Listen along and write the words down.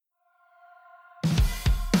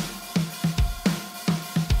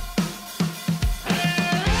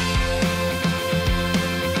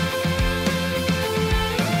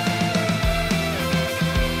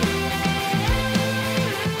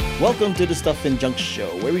welcome to the Stuff and Junk Show,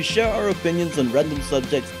 where we share our opinions on random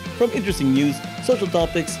subjects from interesting news, social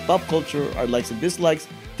topics, pop culture, our likes and dislikes,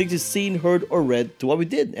 things you've seen, heard, or read, to what we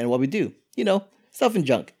did and what we do. You know, stuff and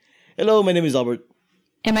junk. Hello, my name is Albert.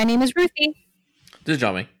 And my name is Ruthie. This is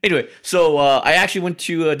Johnny. Anyway, so I actually went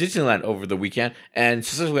to Disneyland over the weekend, and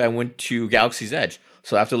specifically I went to Galaxy's Edge.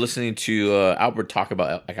 So after listening to Albert talk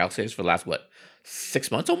about Galaxy's Edge for the last, 6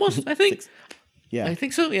 months almost, I think? Yeah. I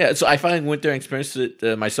think so, yeah. So I finally went there and experienced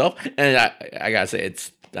it myself, and I gotta say,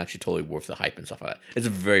 it's actually totally worth the hype and stuff like that. It's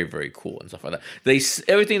very, very cool and stuff like that.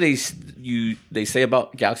 Everything they say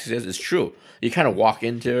about Galaxy's Edge is true. You kind of walk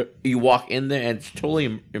in there, and it's totally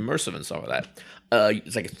immersive and stuff like that.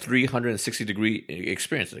 It's like a 360-degree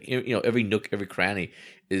experience. Like, every nook, every cranny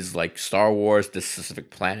is like Star Wars, this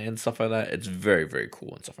specific planet and stuff like that. It's very, very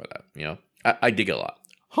cool and stuff like that. I dig it a lot.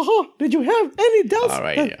 Haha, did you have any doubts All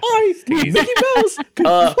right, that yeah. I, Mickey Mouse, could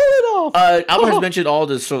pull it off? Albert has mentioned all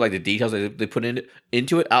the sort of like the details that they put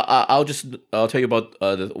into it. I'll tell you about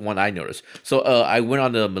the one I noticed. So I went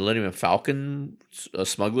on the Millennium Falcon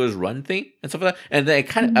Smuggler's Run thing and stuff like that, and then it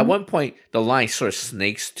kind of at one point the line sort of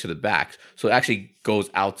snakes to the back, so it actually goes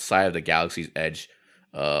outside of the Galaxy's Edge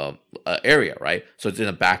area, right? So it's in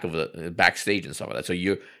the back of the backstage and stuff like that.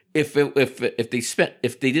 So if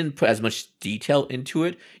they didn't put as much detail into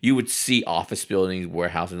it, you would see office buildings,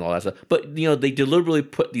 warehouses, and all that stuff. But they deliberately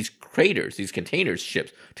put these craters, these containers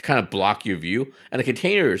ships, to kind of block your view. And the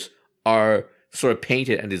containers are sort of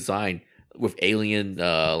painted and designed with alien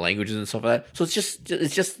languages and stuff like that. So it's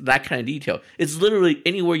just that kind of detail. It's literally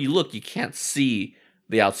anywhere you look, you can't see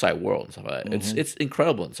the outside world and stuff like that. Mm-hmm. It's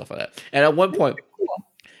incredible and stuff like that. And at one point,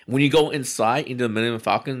 when you go inside into the Millennium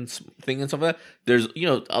Falcon thing and stuff like that, there's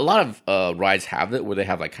a lot of rides have it where they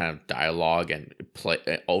have like kind of dialogue and play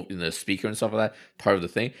in the speaker and stuff like that, part of the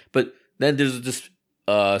thing. But then there's this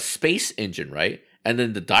space engine, right? And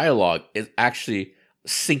then the dialogue is actually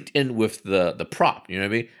synced in with the prop. You know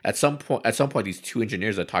what I mean? At some point, these two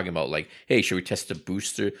engineers are talking about like, hey, should we test the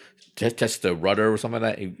booster? Test the rudder or something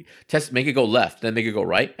like that. Make it go left, then make it go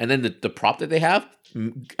right, and then the prop that they have,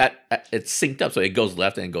 it's synced up, so it goes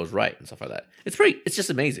left and it goes right and stuff like that. It's just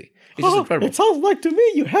amazing. It's just incredible. It sounds like to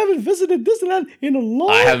me you haven't visited Disneyland in a long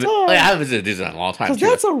time. I haven't visited Disneyland in a long time. Because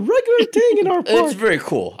that's a regular thing in our park. It's very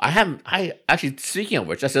cool. I actually, speaking of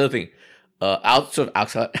which, that's the other thing. Outside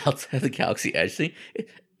the Galaxy Edge thing.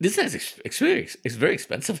 Disneyland's experience. It's very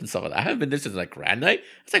expensive and stuff like that. I haven't been there since like Grand Night.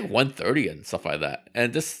 It's like $130 and stuff like that.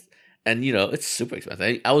 And it's super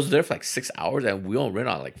expensive. I was there for like 6 hours, and we only ran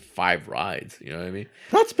on like 5 rides. You know what I mean?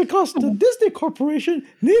 That's because the Disney Corporation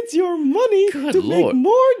needs your money Good to Lord. make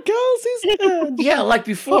more Galaxy's Edge. Yeah, like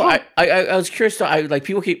before, I was curious.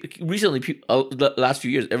 People keep recently. The last few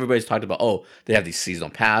years, everybody's talked about they have these seasonal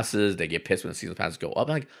passes. They get pissed when the seasonal passes go up.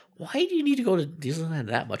 I'm like, why do you need to go to Disneyland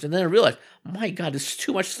that much? And then I realized, my God, there's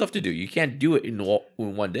too much stuff to do. You can't do it in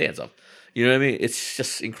one day and stuff. You know what I mean? It's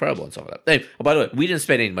just incredible and stuff like that. Hey, by the way, we didn't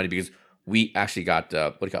spend any money because we actually got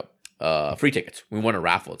free tickets. We won a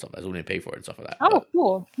raffle and stuff like that, so we didn't pay for it and stuff like that. Oh,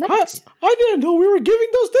 cool. Nice. I didn't know we were giving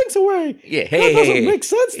those things away. Yeah, that doesn't make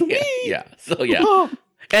sense to me. Yeah, so yeah.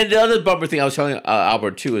 And the other bumper thing I was telling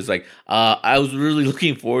Albert too is like I was really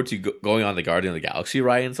looking forward to going on the Guardian of the Galaxy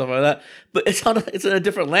ride and stuff like that. But it's in a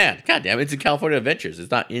different land. God damn, it's in California Adventures. It's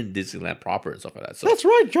not in Disneyland proper and stuff like that. So that's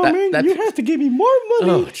right, John. You have to give me more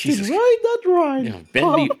money to ride that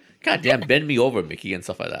ride. Bend me over, Mickey, and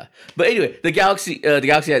stuff like that. But anyway, the Galaxy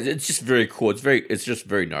it's just very cool. It's just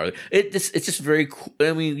very gnarly. It's just very cool.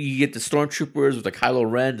 I mean, you get the stormtroopers with the Kylo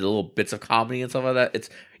Ren, the little bits of comedy and stuff like that.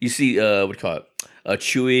 You see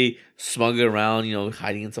Chewie smuggling around,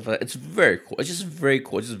 hiding and stuff like that. It's very cool. It's just very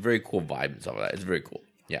cool. It's just a very cool vibe and stuff like that. It's very cool.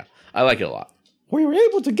 Yeah, I like it a lot. We were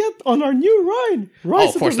able to get on our new ride.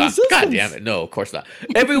 Rise of course not. Resistance. God damn it. No, of course not.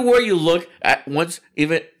 Everywhere you look at once,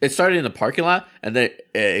 even it started in the parking lot and then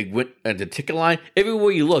it went at the ticket line.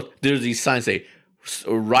 Everywhere you look, there's these signs say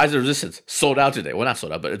Rise of Resistance sold out today. Well, not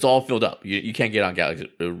sold out, but it's all filled up. You can't get on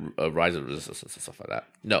Galaxy Rise of Resistance and stuff like that.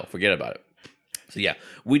 No, forget about it. So yeah,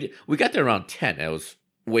 we got there around 10 and it was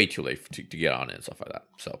way too late to get on it and stuff like that.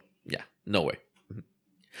 So yeah, no way.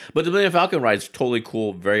 But the Millennium Falcon ride is totally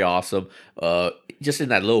cool, very awesome. Just in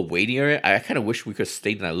that little waiting area, I kind of wish we could have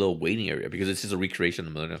stayed in that little waiting area because it's just a recreation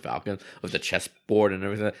of the Millennium Falcon with the chessboard and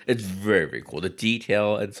everything. It's very, very cool. The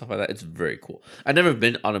detail and stuff like that, it's very cool. I've never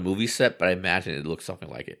been on a movie set, but I imagine it looks something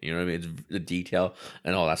like it. You know what I mean? It's the detail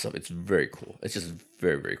and all that stuff. It's very cool. It's just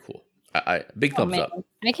very, very cool. Big thumbs up.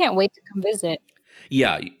 I can't wait to come visit.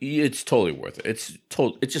 Yeah, it's totally worth it. It's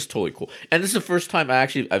just totally cool. And this is the first time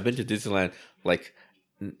I've been to Disneyland like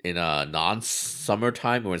in a non-summer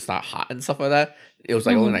time when it's not hot and stuff like that. It was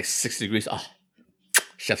like only like 6 degrees. Oh,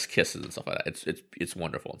 chef's kisses and stuff like that. It's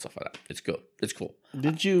wonderful and stuff like that. It's good. It's cool.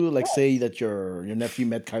 Did you like say that your nephew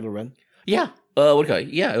met Kylo Ren? Yeah. What do you call it?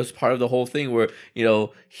 Yeah, it was part of the whole thing where they're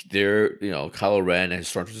Kylo Ren and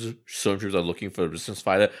stormtroopers are looking for the resistance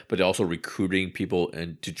fighter, but they're also recruiting people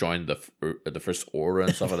and to join the First Order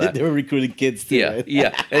and stuff like that. They were recruiting kids too. Yeah, right?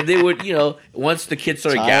 yeah, and they would, once the kids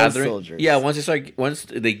started Child gathering, soldiers. once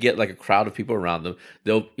they get like a crowd of people around them,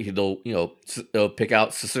 they'll pick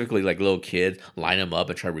out specifically like little kids, line them up,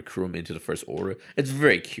 and try to recruit them into the First Order. It's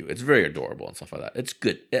very cute. It's very adorable and stuff like that. It's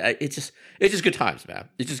good. It's just good times, man.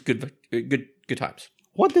 It's just good times.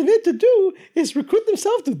 What they need to do is recruit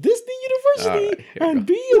themselves to Disney University All right, and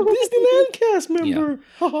be a Disneyland cast member.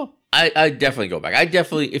 I definitely go back.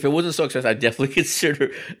 If it wasn't so expensive, I'd definitely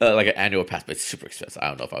consider like an annual pass, but it's super expensive. I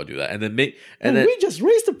don't know if I would do that. And then we just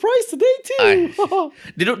raised the price today too.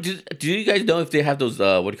 Do you guys know if they have those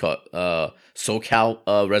what do you call it?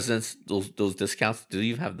 SoCal residents, those discounts? Do you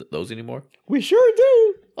even have those anymore? We sure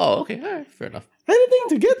do. Oh, okay, all right, fair enough. Anything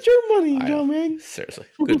to get your money, I know. man. Seriously,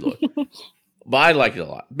 good lord. But I like it a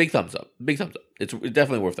lot. Big thumbs up. Big thumbs up. It's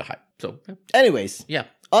definitely worth the hype. So, Anyways, yeah.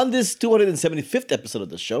 on this 275th episode of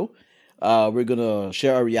the show, we're gonna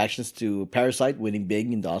share our reactions to Parasite winning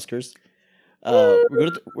big in the Oscars.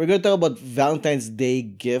 We're gonna talk about Valentine's Day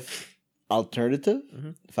gift alternative,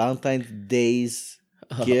 Valentine's Day's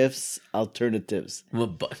gifts alternatives.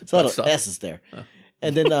 But It's a lot of S's there.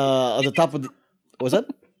 And then on the top of what's that?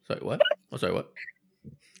 Sorry, what? Oh, sorry, what?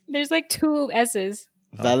 There's like 2 S's.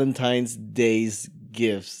 Valentine's Day's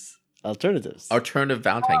gifts alternatives. Alternative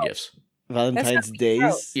Valentine gifts. Valentine's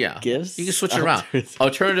Day's Yeah. gifts. You can switch it around.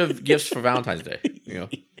 Alternative gifts for Valentine's Day. There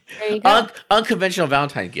you go. Unconventional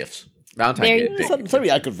Valentine gifts. Valentine There you Day. Some are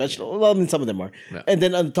unconventional. Well, I mean, some of them are. Yeah. And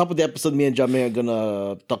then on the top of the episode, me and John May are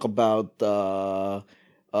gonna talk about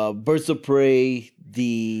Birds of Prey,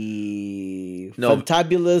 the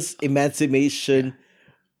fantabulous emancipation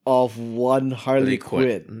of one Harley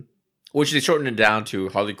Quinn. Mhm. Which they shortened it down to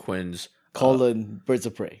Harley Quinn's Birds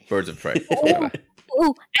of Prey. Birds of Prey.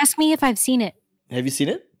 Ooh, ask me if I've seen it. Have you seen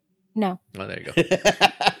it? No. Oh, there you go.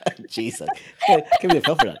 Jesus. Give me a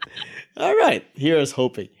feel for that. All right. Here is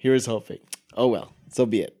hoping. Oh, well. So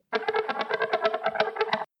be it.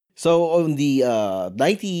 So on the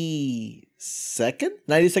 92nd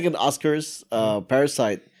Oscars,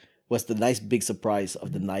 Parasite was the nice big surprise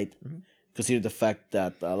of the night. Considering the fact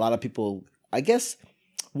that a lot of people, I guess,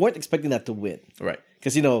 weren't expecting that to win. Right.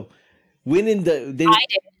 Because, winning I did.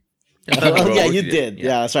 Oh, yeah, you did. Yeah.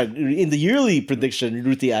 Yeah, that's right. In the yearly prediction,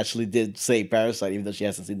 Ruthie actually did say Parasite, even though she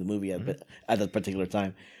hasn't seen the movie yet at that particular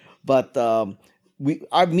time. But me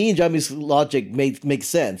and Jamie's logic makes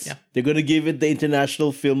sense. Yeah. They're going to give it the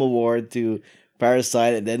International Film Award to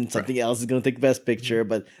Parasite, and then something else is going to take Best Picture.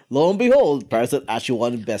 But lo and behold, Parasite actually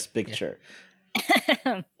won Best Picture.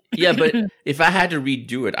 Yeah, but if I had to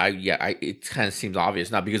redo it, it kind of seems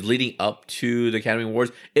obvious now because leading up to the Academy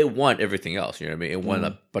Awards, it won everything else. You know what I mean? It won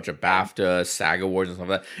a bunch of BAFTA, SAG awards, and stuff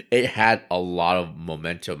like that. It had a lot of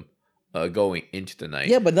momentum going into the night.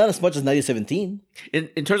 Yeah, but not as much as 1917.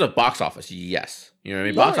 In terms of box office, yes. You know what I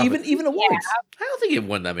mean? No, Box office, even awards. I don't think it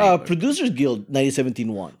won that many. Producers Guild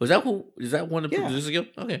 1917 won. Is that one of the Yeah. Producers Guild?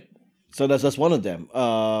 Okay. So that's one of them.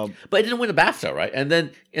 But it didn't win the BAFTA, right? And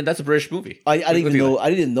that's a British movie. I didn't even know. I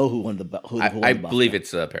didn't know who won the. Who won I the believe BAFTA.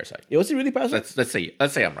 it's Parasite. Yeah, was it really Parasite? Let's say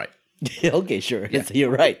I'm right. Okay, sure. You're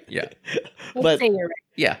right. Yeah, But Say you're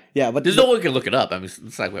right. yeah. but There's no way we can look it up. I mean,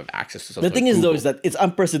 it's like we have access to something. the thing like is though Google. is that it's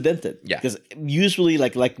unprecedented. Yeah. Because usually,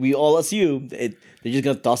 like we all assume, they're just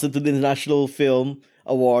gonna toss it to the International Film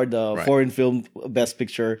Award, Right. Foreign Film Best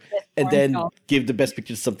Picture, and foreign then film. give the Best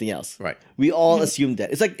Picture to something else. Right. We all assume that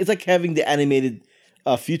it's like having the animated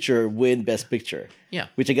feature win Best Picture. Yeah.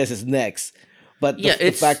 Which I guess is next. But Yeah, the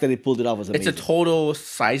fact that they pulled it off was amazing. It's a total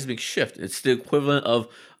seismic shift. It's the equivalent of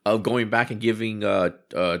going back and giving the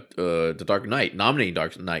Dark Knight, nominating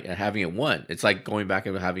Dark Knight and having it won. It's like going back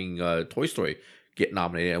and having Toy Story get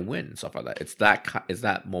nominated and win and stuff like that. It's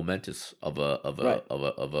that momentous of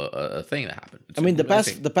a thing that happened. It's I mean, the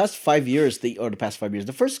amazing. past 5 years, the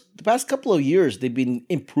past couple of years, they've been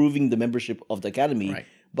improving the membership of the Academy Right.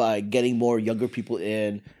 by getting more younger people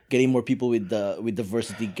in, getting more people with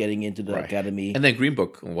diversity getting into the Right. Academy. And then Green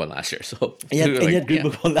Book won last year, so And yet Green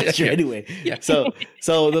Book won last year Yeah. anyway. Yeah.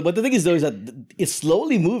 But the thing is though is that it's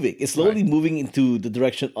slowly moving. It's slowly moving into the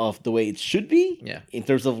direction of the way it should be. Yeah. In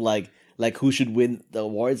terms of like who should win the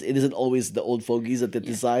awards. It isn't always the old fogies that they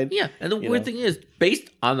decide. Yeah, and the You weird know? thing is, based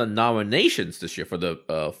on the nominations this year for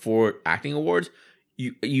the 4 acting awards,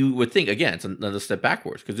 you would think again it's another step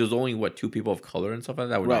backwards because there's only 2 people of color and stuff like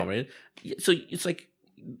that were Right. nominated. Yeah, so it's like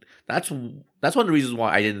that's one of the reasons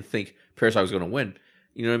why I didn't think Parasite was going to win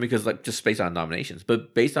You know what I mean? Because like just based on nominations,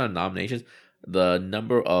 but based on nominations, the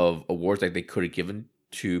number of awards that they could have given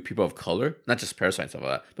to people of color, not just Parasite and stuff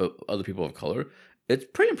like that, but other people of color, it's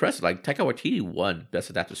pretty impressive. Like Taika Waititi won Best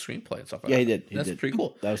Adapted Screenplay and stuff like that. Yeah, he did. That's pretty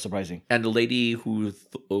cool. That was surprising. And the lady who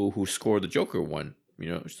scored the Joker won. You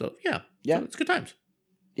know, so yeah, so it's good times.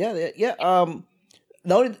 Yeah.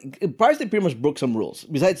 Now, Parasite pretty much broke some rules.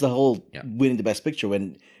 Besides the whole winning the Best Picture,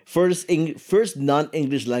 when first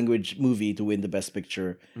non-English language movie to win the Best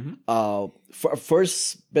Picture, for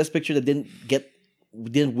first Best Picture that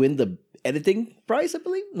didn't win the editing prize, I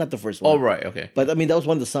believe, not the first one. Oh right, okay. But I mean that was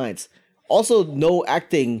one of the signs. Also, no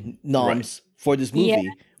acting noms for this movie,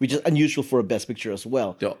 which is unusual for a Best Picture as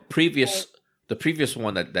well. The previous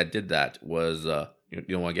one that did that was you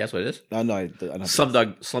don't want to guess what it is? No, I don't.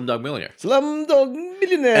 Slumdog Millionaire. Slumdog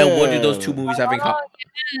Millionaire. And what do those two movies have in common?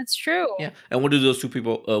 Yeah, that's true. Yeah. And what do those two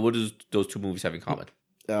people? What do those two movies have in common?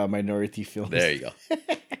 Minority films. There you go.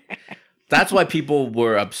 That's why people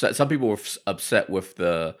were upset. Some people were upset with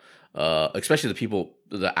the, especially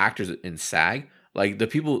the actors in SAG. Like the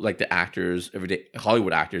people, like the actors, everyday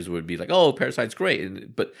Hollywood actors would be like, "Oh, Parasite's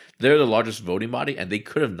great," but they're the largest voting body, and they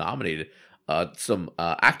could have nominated some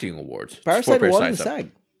acting awards. Parasite won in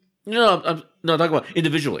SAG. No, I'm talking about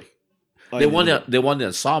individually. They won the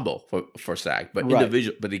ensemble for SAG, but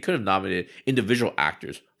individual. But they could have nominated individual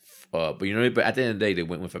actors. But you know, but at the end of the day, they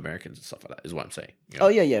went with Americans and stuff like that. Is what I'm saying. You know? Oh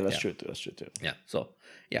yeah, that's true too. That's true too. Yeah. So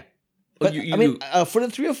yeah. But I mean, for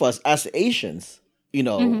the three of us as Asians, you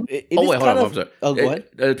know, hold on. I'm sorry. Oh, go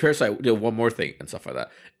ahead. Parasite. One more thing and stuff like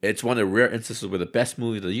that. It's one of the rare instances where the best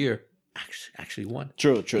movie of the year actually won.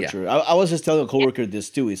 True. I was just telling a coworker this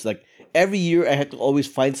too. It's like every year I had to always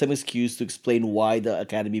find some excuse to explain why the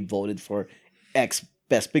Academy voted for X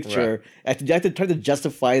Best Picture. Right. I had to try to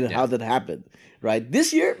justify how that happened. Right.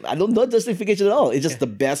 This year, I don't know justification at all. It's just the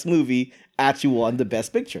best movie actually won the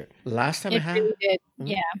Best Picture. Last time it happened. Really did.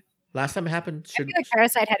 Yeah. Last time it happened. I feel like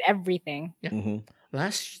Parasite had everything. Yeah. Mm-hmm.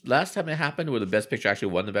 Last time it happened where the Best Picture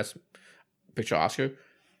actually won the Best Picture Oscar,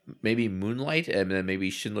 maybe Moonlight and then maybe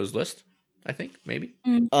Schindler's List. I think maybe.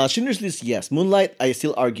 Schindler's List, yes. Moonlight, I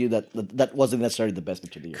still argue that wasn't necessarily the Best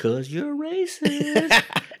Picture of the year. Because you're racist.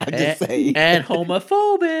 I'm just saying. And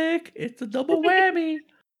homophobic. It's a double whammy.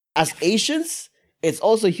 As Asians, it's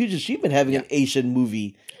also a huge achievement having an Asian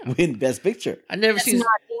movie win Best Picture. I never seen not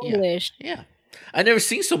English. Yeah. I never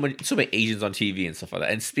seen so many Asians on TV and stuff like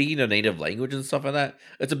that. And speaking of native language and stuff like that,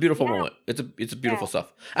 it's a beautiful moment. It's a beautiful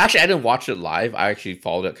stuff. Actually, I didn't watch it live. I actually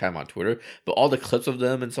followed it kind of on Twitter. But all the clips of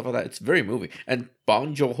them and stuff like that, it's very moving. And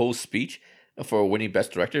Bong Joon-ho's speech for winning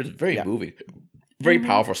Best Director is very moving, very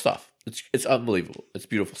powerful stuff. It's unbelievable. It's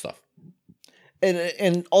beautiful stuff.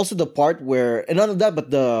 And also the part where, and none of that, but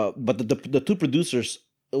the two producers,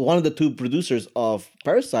 one of the two producers of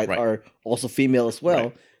Parasite are also female as well.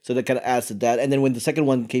 Right. So that kind of adds to that. And then when the second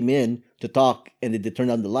one came in to talk and they turned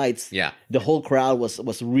on the lights, the whole crowd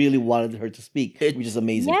was really wanted her to speak, which is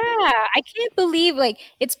amazing. Yeah, I can't believe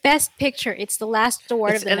it's Best Picture. It's the last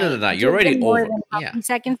award of the night. End of the night. You're already over. How many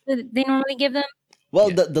seconds they normally give them? Well,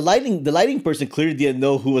 the lighting person clearly didn't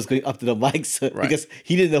know who was going up to the mics because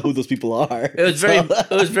he didn't know who those people are. It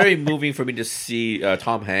was very moving for me to see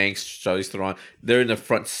Tom Hanks, Charlize Theron. They're in the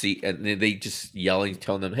front seat and they just yelling,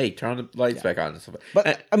 telling them, "Hey, turn the lights back on." And stuff.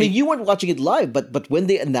 But I mean, you weren't watching it live, but when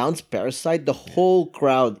they announced Parasite, the whole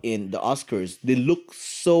crowd in the Oscars, they looked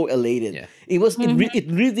so elated. Yeah.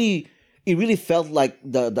 It really felt like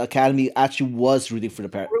the Academy actually was rooting for the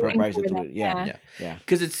Parasite to win. Yeah.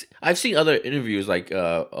 Because I've seen other interviews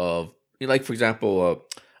of for example,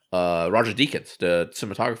 Roger Deakins, the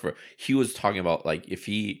cinematographer, he was talking about if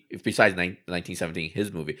besides 1917,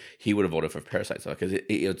 his movie, he would have voted for Parasite because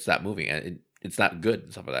it's that movie and it's not good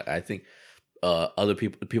and stuff like that. I think other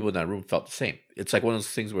people in that room felt the same. It's like one of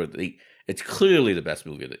those things where it's clearly the best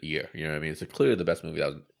movie of the year. You know what I mean? It's clearly the best movie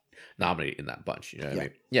that was nominated in that bunch. You know what I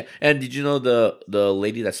mean? Yeah. And did you know the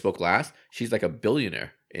lady that spoke last? She's like a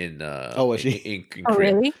billionaire in was she? In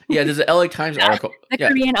Korea. Really? Yeah, there's an LA Times article. The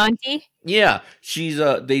Korean auntie? Yeah. She's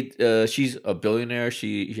she's a billionaire.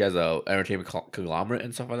 She has a entertainment conglomerate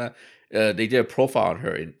and stuff like that. They did a profile on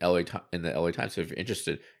her in the LA Times. So if you're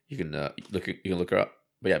interested, you can look her up.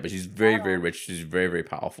 But she's very, very rich. She's very, very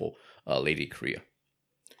powerful lady in Korea.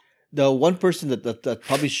 The one person that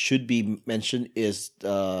probably should be mentioned is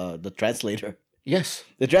the translator. Yes,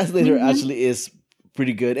 the translator actually is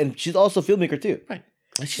pretty good, and she's also a filmmaker too. Right,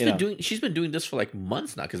 and she's been doing this for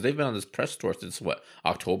months now because they've been on this press tour since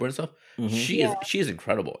October and stuff. Mm-hmm. She is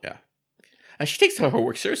incredible. Yeah, and she takes her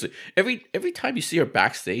work seriously. Every time you see her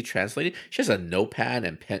backstage translating, she has a notepad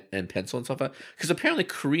and pencil and stuff like that. Because apparently the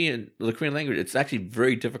Korean language, it's actually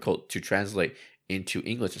very difficult to translate into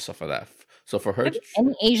English and stuff like that. So for her,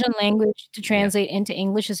 Any Asian language to translate into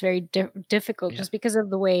English is very difficult, Yeah. just because of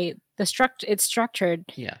the way it's structured.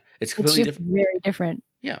 yeah, It's it's completely just different. very different.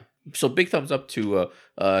 Yeah. So big thumbs up to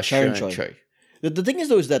Sharon Sharon Choi. Choi. The thing is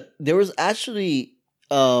though is that there was actually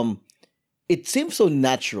it seems so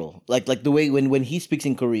natural, like the way when he speaks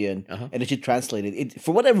in Korean Uh-huh. and then she translated it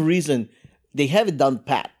for whatever reason. They have it down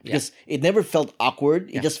pat because it never felt awkward.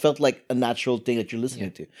 It just felt like a natural thing that you're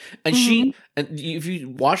listening to. And if you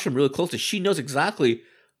watch them really closely, she knows exactly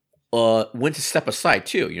when to step aside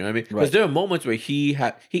too. You know what I mean? Because Right. there are moments where he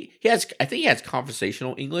has, I think he has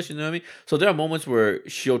conversational English. You know what I mean? So there are moments where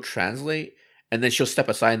she'll translate and then she'll step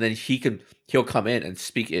aside and then he'll come in and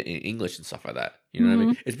speak in English and stuff like that. You know what I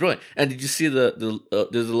mean? It's brilliant. And did you see there's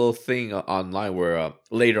a little thing online where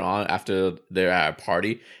later on after they're at a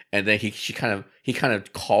party and then he kind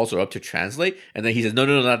of calls her up to translate and then he says no,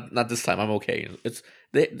 not this time, I'm okay. It's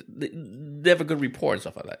they have a good rapport and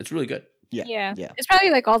stuff like that. It's really good. Yeah. Yeah. It's probably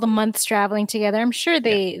like all the months traveling together. I'm sure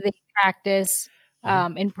they practice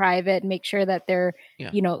in private, make sure that they're,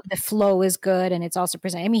 the flow is good and it's also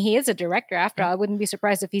presented. I mean, he is a director after all. I wouldn't be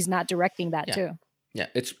surprised if he's not directing that too. Yeah,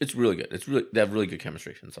 it's really good. They have really good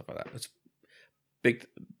chemistry and stuff like that. It's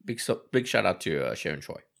big shout out to Sharon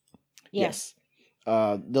Choi. Yes.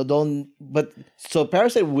 But so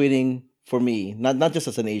Parasite winning for me, not just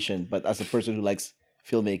as an Asian, but as a person who likes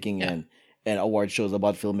filmmaking and award shows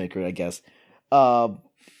about filmmaker, I guess.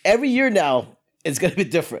 Every year now it's gonna be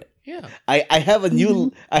different. Yeah. I have a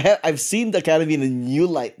new I've seen the Academy in a new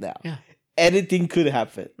light now. Yeah. Anything could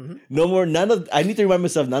happen. No more I need to remind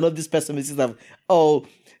myself none of this pessimistic stuff. Oh,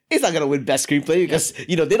 it's not gonna win best screenplay because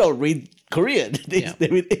they don't read Korean. They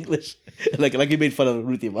read English. like you made fun of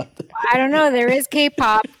Ruthie about. I don't know. There is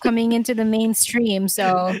K-pop coming into the mainstream,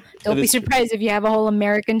 so don't be surprised if you have a whole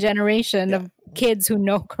American generation of kids who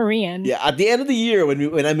know Korean. Yeah, at the end of the year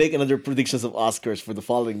when I make another predictions of Oscars for the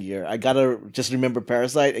following year, I gotta just remember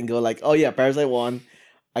Parasite and go like, oh yeah, Parasite won.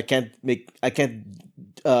 I can't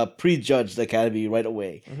prejudge the Academy right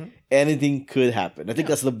away. Anything could happen. I think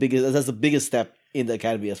that's the biggest step in the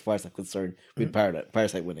Academy as far as I'm concerned with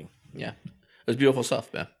Parasite winning. Yeah, it's beautiful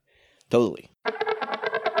stuff, man. Totally.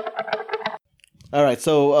 All right,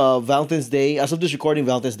 so Valentine's Day. As of this recording,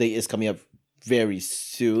 Valentine's Day is coming up very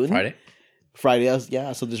soon. Friday,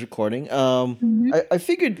 as of this recording. I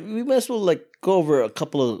figured we might as well go over a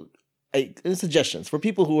couple of suggestions for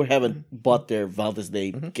people who haven't bought their Valentine's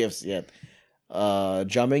Day gifts yet.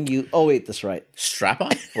 Jiaming, you. Oh wait, that's right. Strap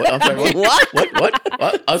on. What? I'm sorry.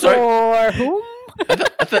 What? I'm sorry. For whom? I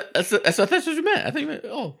thought that's what you meant. I think.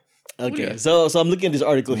 Okay, so I'm looking at this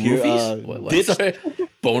article here. Movies? Sorry.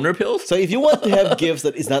 Boner pills. So if you want to have gifts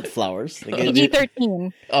that is not flowers,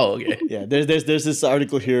 PG-13. Oh, okay. Yeah, there's this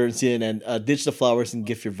article here in CNN. Ditch the flowers and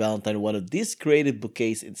gift your Valentine one of these creative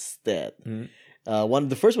bouquets instead.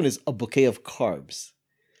 The first one is a bouquet of carbs.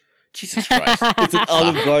 Jesus Christ. It's an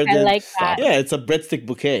Olive Garden. I like that. Yeah, it's a breadstick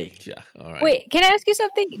bouquet. Yeah. All right. Wait, can I ask you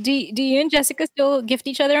something? Do you and Jessica still gift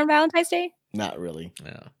each other on Valentine's Day? Not really.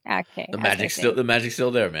 Yeah. Okay. The magic's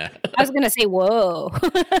still there, man. I was gonna say, whoa.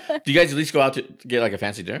 Do you guys at least go out to get like a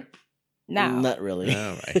fancy dinner? No, Not really.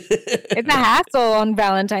 All right. it's a hassle on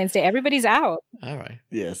Valentine's Day. Everybody's out. All right.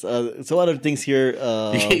 Yes. So other things here.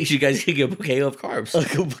 You guys can get a bouquet of carbs.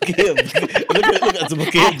 A bouquet of, look, it's a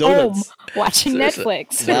bouquet At of donuts. home, watching Seriously.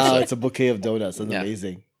 Netflix. Wow, it's a bouquet of donuts. That's Yeah.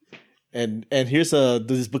 amazing. And here's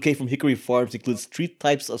this bouquet from Hickory Farms includes 3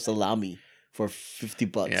 types of salami for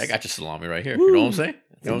 $50. Yeah, I got your salami right here. You know what I'm saying?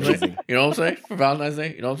 You know what I'm saying? You know what I'm saying? For Valentine's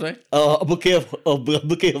Day, you know what I'm saying? A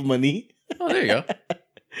bouquet of money. Oh, there you go.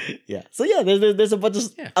 Yeah. So yeah, there's a bunch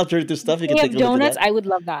of alternative stuff you can They take have a look donuts. at. I would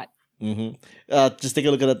love that. Just take a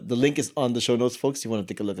look at that. The link is on the show notes, folks. You want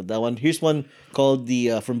to take a look at that one. Here's one called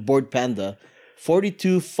from Board Panda.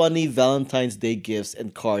 42 funny Valentine's Day gifts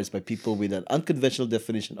and cards by people with an unconventional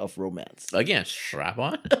definition of romance. Again, strap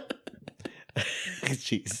on.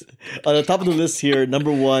 Jeez. On the top of the list here,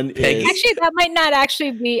 number 1 Peggy. is Actually, that might not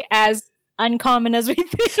actually be as uncommon as we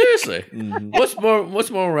think. Seriously. What's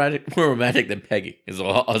more romantic than Peggy? Is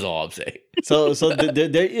all I'm saying. so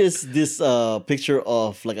there is this picture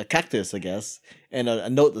of like a cactus, I guess, and a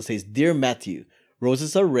note that says, "Dear Matthew,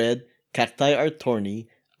 roses are red, cacti are thorny.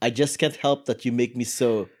 I just can't help that you make me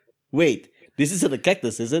so." Wait, this isn't a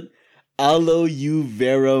cactus, is it? I love you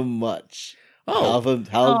very much. Oh, Happy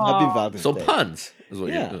Valentine's so Day. puns is what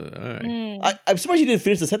Yeah. you're doing. All right. I'm surprised you didn't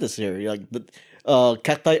finish the sentence here. You're like,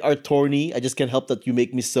 cacti are thorny. I just can't help that you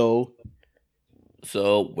make me so.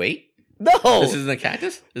 So wait, No, this isn't a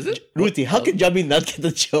cactus, is it? Ruthie, how can Jami not get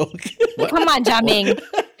the joke? Come on, Jiaming.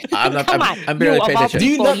 I'm not. Come on, I'm barely you, paying of all attention.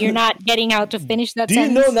 people, you're not getting out to finish that Do you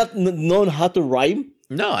sentence? know not known how to rhyme?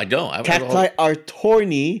 No, I don't. Cacti are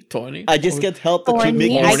thorny. Thorny. I just can't help that you Horny.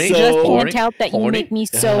 make me I Horny? just so. Horny? can't help that you Horny? make me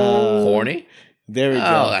so Horny. There we Oh,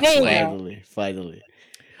 go. that's There you lame. go. Finally.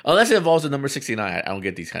 Unless it involves the number 69, I don't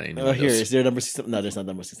get these kind of Here, innuendos. is there number 6? No, there's not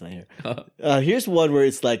number 69 here. Here's one where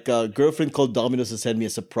it's like a girlfriend called Domino's to send me a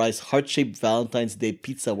surprise heart-shaped Valentine's Day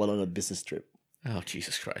pizza while on a business trip. Oh,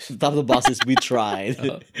 Jesus Christ. The top of the box is we tried.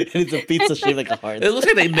 And it's a pizza shaped like a heart. It looks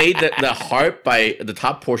like they made the heart by the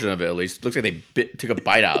top portion of it, at least. Looks like they took a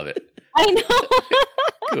bite out of it. I know.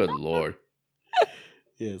 Good Lord.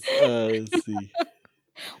 Yes. Let's see.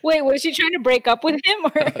 Wait, was she trying to break up with him?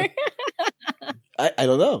 Or? I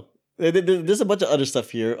don't know. There's a bunch of other stuff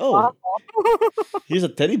here. Oh, here's a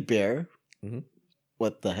teddy bear. Mhm.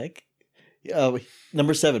 What the heck?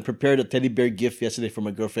 Number 7. Prepared a teddy bear gift yesterday for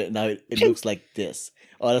my girlfriend. And now it looks like this.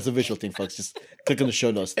 Oh, that's a visual thing, folks. Just click on the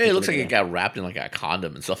show notes. Hey, it looks like it got wrapped in like a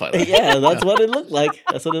condom and stuff like that. Yeah, that's what it looked like.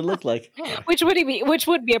 That's what it looked like. Which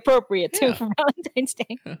would be appropriate too for Valentine's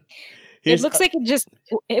Day. It looks like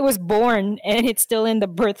it was born and it's still in the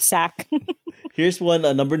birth sack. Here's one,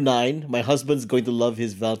 number 9. My husband's going to love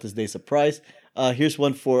his Valentine's Day surprise. Here's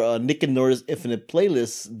one for Nick and Nora's Infinite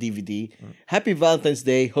Playlist DVD. Happy Valentine's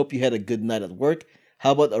Day. Hope you had a good night at work.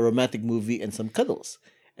 How about a romantic movie and some cuddles?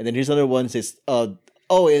 And then here's another one. Says,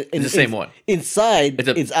 it's the same one. Inside,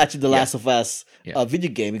 it's actually The Last of Us Yeah.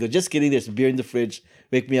 video game. You go, just kidding. There's beer in the fridge.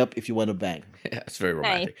 Wake me up if you want to bang. Yeah, it's very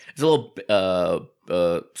romantic. It's a little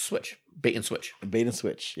switch. Bait and switch. Bait and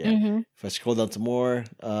switch. Yeah. Mm-hmm. If I scroll down some more,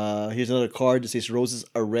 here's another card that says roses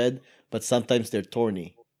are red, but sometimes they're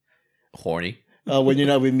thorny. Horny. When you're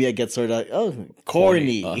not with me, I get sort of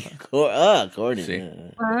corny. Corny. See?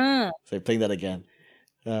 Yeah. So I'm playing that again.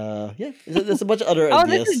 There's a bunch of other Oh,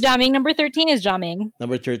 ideas. this is jamming. Number 13 is jamming.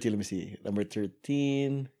 Number 13, let me see. Number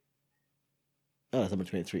 13. Oh, that's number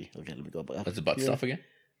 23. Okay, let me go back. That's the butt here. stuff again.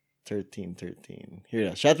 13. Here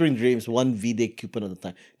it is. Shattering Dreams, 1 V-Day coupon at a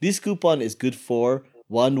time. This coupon is good for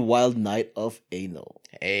 1 wild night of anal.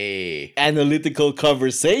 Hey. Analytical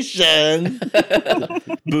conversation.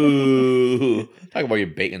 Boo. Talk about your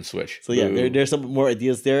bait and switch. So yeah, Boo. there's some more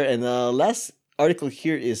ideas there. And last article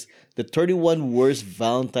here is the 31 worst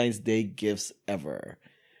Valentine's Day gifts ever.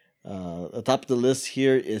 The top of the list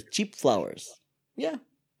here is cheap flowers. Yeah,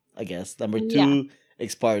 I guess. Number 2,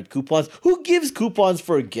 expired coupons. Who gives coupons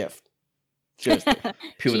for a gift? Seriously.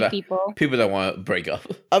 people that want to break up.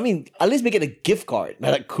 I mean, at least make it a gift card,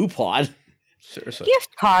 not a coupon. Seriously.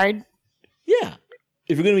 Gift card. Yeah.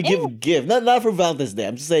 If you're gonna give a gift, not for Valentine's Day,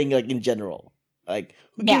 I'm just saying like in general. Like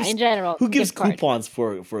In general. who gives gift card. coupons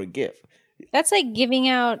for a gift? That's like giving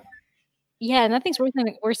out. Yeah, nothing's worse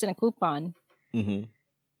than a coupon. Mm-hmm.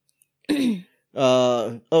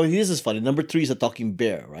 This is funny. Number 3 is a talking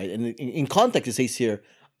bear, right? And in context, it says here,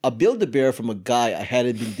 I built a bear from a guy I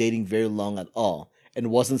hadn't been dating very long at all and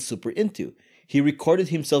wasn't super into. He recorded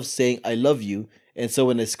himself saying, I love you. And so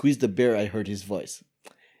when I squeezed the bear, I heard his voice.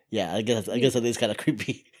 Yeah, I guess that is kind of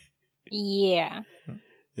creepy. Yeah.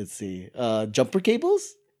 Let's see. Jumper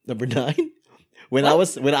cables? Number 9. When I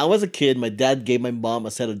was a kid, my dad gave my mom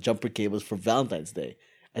a set of jumper cables for Valentine's Day.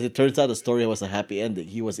 As it turns out, the story was a happy ending.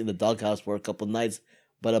 He was in the doghouse for a couple nights,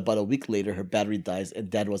 but about a week later, her battery dies, and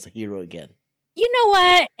Dad was a hero again. You know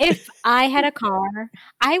what? If I had a car,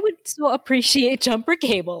 I would so appreciate jumper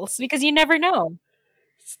cables because you never know.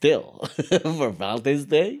 Still, for Valentine's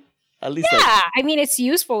Day, at least. Yeah, I mean, it's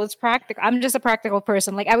useful. It's practical. I'm just a practical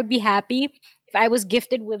person. Like, I would be happy if I was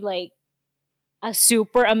gifted with like a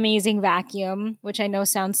super amazing vacuum, which I know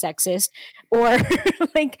sounds sexist, or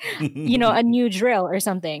like a new drill or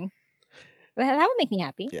something. That would make me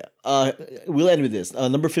happy. Yeah. We'll end with this.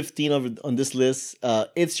 Number 15 on this list.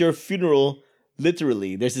 It's your funeral.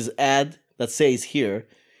 Literally, there's this ad that says here,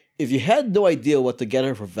 if you had no idea what to get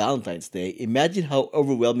her for Valentine's Day, imagine how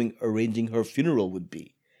overwhelming arranging her funeral would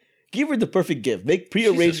be. Give her the perfect gift. Make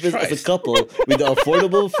pre-arrangements as a couple with an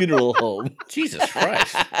affordable funeral home. Jesus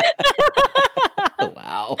Christ.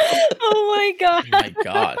 Wow. Oh my god. Oh my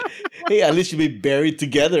God. Hey, at least you'll be buried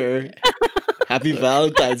together. Happy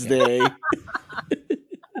Valentine's Day.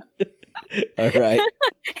 All right.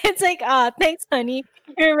 It's like, thanks, honey.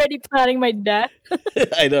 You're already planning my death.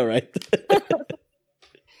 I know, right?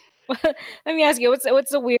 Let me ask you, what's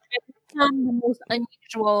the weirdest, the most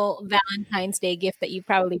unusual Valentine's Day gift that you've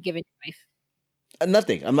probably given your wife?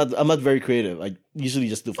 Nothing. I'm not very creative. I usually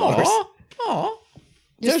just do flowers. Aw.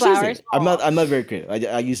 Just Seriously. flowers? I'm not very creative.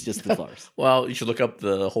 I used to just do flowers. Well, you should look up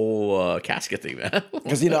the whole casket thing, man.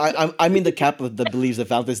 Because I'm in the camp that believes that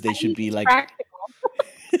Valentine's Day should be like Practical.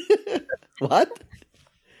 what?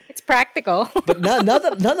 It's practical. But now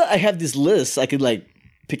that I have this list, I can like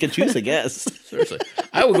pick and choose, I guess. Seriously,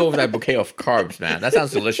 I would go with that bouquet of carbs, man. That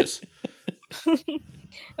sounds delicious.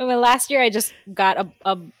 Well, last year I just got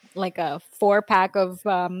a 4-pack of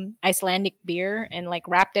Icelandic beer and like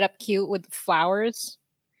wrapped it up cute with flowers.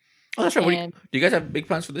 Oh, that's right. Do you guys have big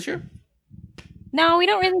plans for this year? No, we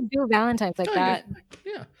don't really do Valentine's like that.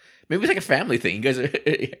 Yeah. Maybe it's like a family thing. You guys are,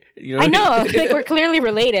 you know. I know. Like we're clearly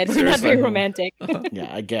related. We're not very romantic. Yeah,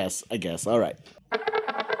 I guess. All right.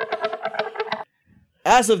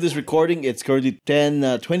 As of this recording, it's currently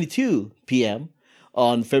 10:22 p.m.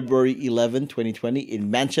 on February 11, 2020 in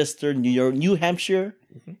Manchester, New Hampshire.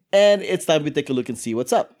 Mm-hmm. And it's time we take a look and see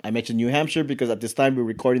what's up. I mentioned New Hampshire because at this time we're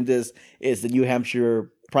recording this, it's the New Hampshire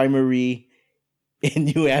primary in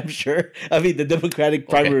New Hampshire. I mean, the Democratic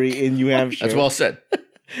primary in New Hampshire. That's well said.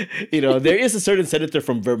 There is a certain senator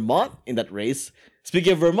from Vermont in that race.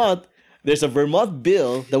 Speaking of Vermont, there's a Vermont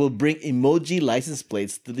bill that will bring emoji license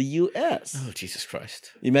plates to the U.S. Oh, Jesus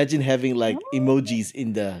Christ. Imagine having like emojis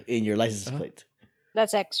in your license plate.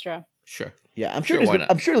 That's extra. Sure. Yeah, I'm sure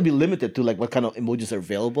it'll be limited to like what kind of emojis are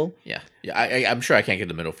available. Yeah. I'm sure I can't get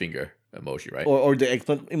the middle finger emoji, right? Or the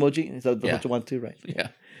eggplant emoji. Is that what you want to, right? Yeah.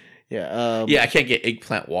 Yeah. I can't get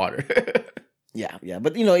eggplant water. Yeah.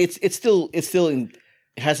 But it's still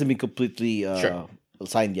it hasn't been completely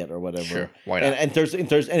signed yet or whatever. Sure. Why not? And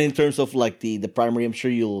in terms of like the primary, I'm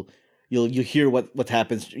sure you'll hear what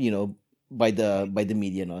happens, by the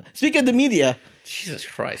media and all. Speaking of the media, Jesus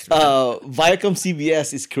Christ. Viacom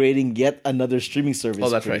CBS is creating yet another streaming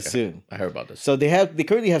service pretty soon. I heard about this. So they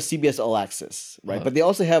currently have CBS All Access, right? But they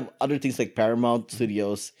also have other things like Paramount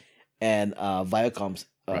Studios and Viacom's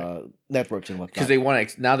networks and whatnot. Because they want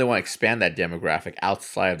to expand that demographic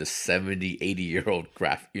outside of the 70, 80-year-old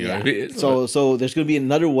graph. You know what I mean? So there's going to be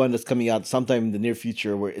another one that's coming out sometime in the near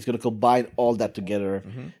future where it's going to combine all that together.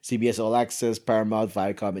 Mm-hmm. CBS All Access, Paramount,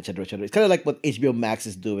 Viacom, etc. It's kind of like what HBO Max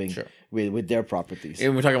is doing with their properties.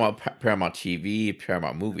 And we're talking about Paramount TV,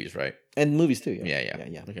 Paramount Movies, right? And movies too.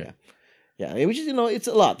 Yeah. Okay. Yeah, which is, it's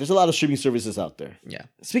a lot. There's a lot of streaming services out there. Yeah.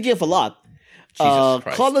 Speaking of a lot,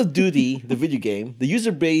 Call of Duty, the video game, the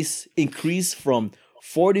user base increased from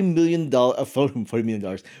 $40 million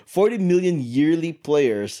yearly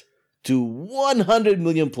players to 100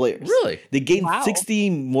 million players. Really? They gained 60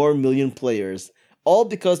 more million players, all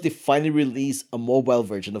because they finally released a mobile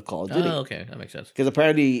version of Call of Duty. Oh, okay. That makes sense. Because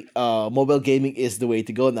apparently mobile gaming is the way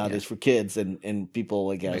to go nowadays for kids and people,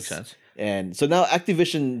 I guess. Makes sense. And so now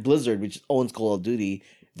Activision Blizzard, which owns Call of Duty,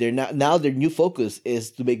 their new focus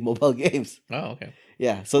is to make mobile games. Oh, okay.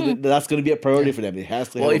 Yeah, so that's going to be a priority for them. It has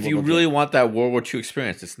to. Well, if you really want that World War II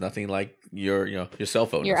experience, it's nothing like your cell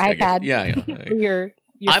phone, your iPad, your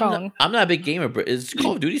phone. I'm not a big gamer, but is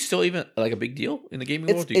Call of Duty still even like a big deal in the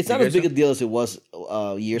gaming world? It's not as big a deal as it was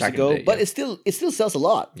years ago, but it still sells a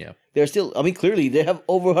lot. Yeah, they're still. I mean, clearly they have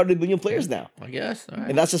over 100 million players now. I guess, all right.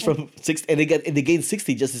 And that's just from 6. And they gained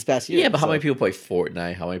 60 just this past year. Yeah, but how many people play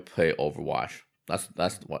Fortnite? How many play Overwatch?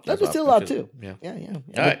 That's still a lot too. Yeah. All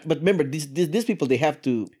right. But remember, these people, they have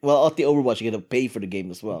to. Well, at the Overwatch, you got to pay for the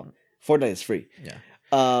game as well. Fortnite is free. Yeah.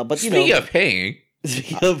 But speaking of paying,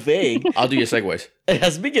 I'll do your segues.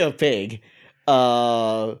 Speaking of paying,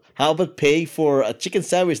 how about paying for a chicken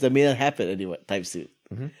sandwich that may not happen anytime soon?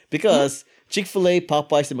 Mm-hmm. Because Chick-fil-A,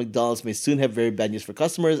 Popeyes, and McDonald's may soon have very bad news for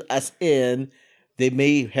customers, as in they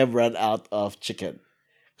may have run out of chicken.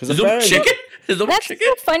 There's no chicken? That's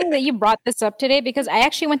so funny that you brought this up today, because I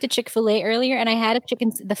actually went to Chick-fil-A earlier and I had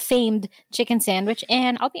the famed chicken sandwich,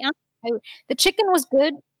 and I'll be honest, the chicken was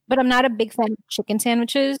good, but I'm not a big fan of chicken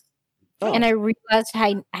sandwiches. Oh. And I realized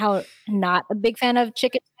how not a big fan of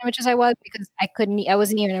chicken sandwiches I was, because I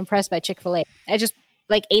wasn't even impressed by Chick-fil-A. I just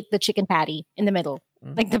ate the chicken patty in the middle.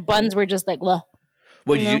 Mm-hmm. Like the buns were just like, well.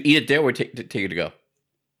 Well, did you eat it there or take it to go?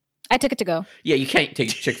 I took it to go. Yeah, you can't take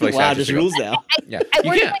Chick-fil-A sandwiches. Wow, there's rules now. I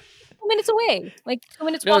worked like 2 minutes away. Like 2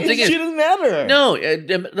 minutes walk. It shouldn't matter. No, it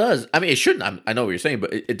does. I mean, it shouldn't. I know what you're saying,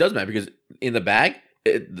 but it does matter, because in the bag,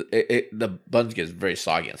 the buns get very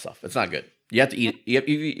soggy and stuff. It's not good. You have to eat it. If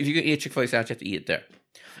you're going to eat a Chick-fil-A sandwich, you have to eat it there.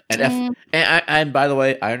 And by the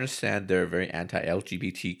way, I understand they're very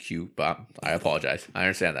anti-LGBTQ, but I apologize. I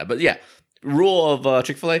understand that. But yeah, rule of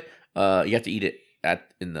Chick-fil-A, you have to eat it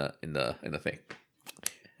in the thing.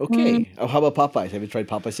 Okay. How about Popeyes? Have you tried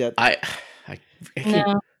Popeyes yet? I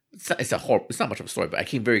can't. It's not much of a story, but I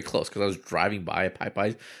came very close because I was driving by a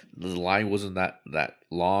Popeyes. The line wasn't that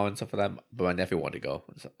long and stuff like that, but my nephew wanted to go.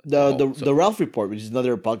 The Ralph Report, which is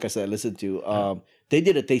another podcast that I listened to, they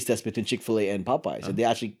did a taste test between Chick-fil-A and Popeyes, and they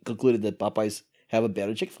actually concluded that Popeyes have a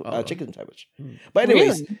better chicken sandwich. But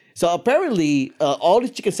anyways, so apparently all the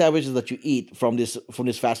chicken sandwiches that you eat from this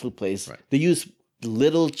fast food place, they use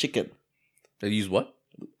little chicken. They use what?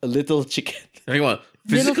 A little chicken. Hang on.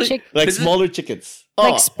 Physically? Like smaller chickens.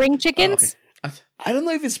 Like spring chickens? Oh, okay. I don't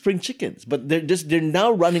know if it's spring chickens, but they're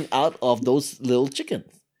now running out of those little chickens.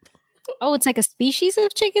 Oh, it's like a species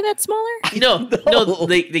of chicken that's smaller? No,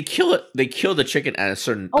 they kill it. They kill the chicken at a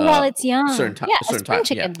certain. While it's young. Certain time. Yeah, certain spring time.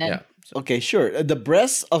 chicken then. Yeah. Okay, sure. The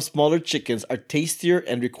breasts of smaller chickens are tastier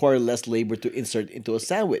and require less labor to insert into a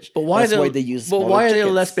sandwich. But why? That's why they use. But why are there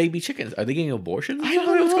chickens. less baby chickens? Are they getting abortions? I don't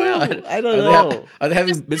know. What's going on? I don't know. Are they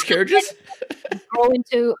having miscarriages?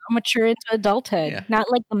 Mature into adulthood. Yeah.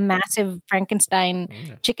 Not like the massive Frankenstein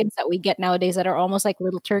chickens that we get nowadays that are almost like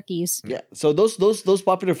little turkeys. Yeah. So those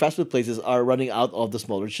popular fast food places are running out of the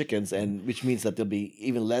smaller chickens, and which means that there'll be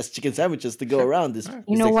even less chicken sandwiches to go around.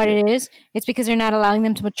 You know what it is? It's because they're not allowing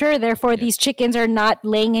them to mature. Therefore, these chickens are not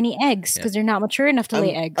laying any eggs because they're not mature enough to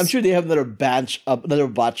lay eggs. I'm sure they have another batch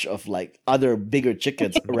of like other bigger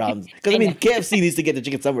chickens around. Because I mean, KFC needs to get the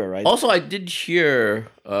chicken somewhere, right? Also, I did hear,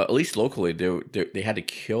 at least locally, they had to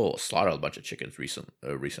slaughter a bunch of chickens recently.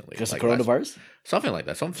 Because of coronavirus? Something like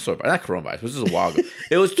that. Some sort of, not coronavirus. This is a while ago.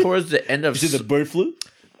 It was towards the end of. Is it the bird flu?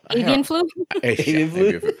 Avian flu? Avian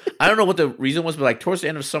flu? I don't know what the reason was, but like towards the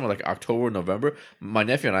end of summer, like October, November, my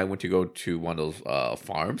nephew and I went to go to one of those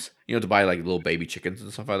farms, to buy like little baby chickens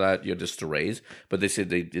and stuff like that, just to raise. But they said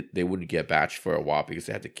they wouldn't get batched for a while because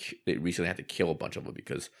they recently had to kill a bunch of them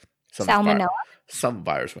because Salmonella? Some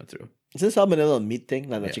virus went through. Is this salmonella a meat thing,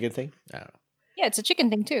 not a chicken thing? I don't know. Yeah, it's a chicken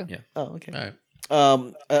thing too. Yeah. Oh, okay. All right.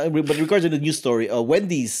 But regarding the news story,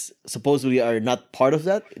 Wendy's supposedly are not part of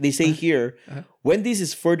that. They say here, Wendy's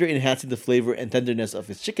is further enhancing the flavor and tenderness of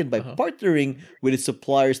its chicken by partnering with its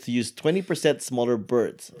suppliers to use 20% smaller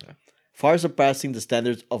birds, far surpassing the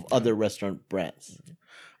standards of other restaurant brands.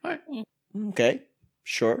 All right. Okay,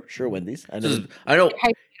 sure, Wendy's. I know.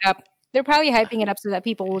 They're probably hyping it up so that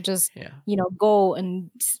people will just, go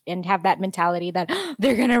and have that mentality that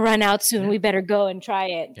they're gonna run out soon. We better go and try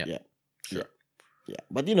it. Yeah. Sure. Yeah,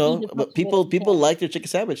 but but people like their chicken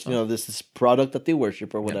sandwich. This is product that they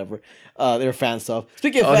worship or whatever. They're fans of.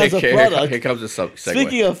 Speaking of fans of product, here comes the segue.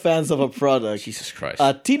 Speaking of fans of a product, Jesus Christ!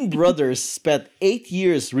 Teen Brothers spent 8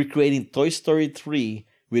 years recreating Toy Story 3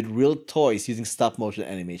 with real toys using stop motion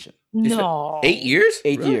animation. No, 8 years?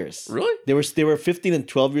 8 years. Really? They were 15 and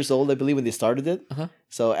 12 years old, I believe, when they started it.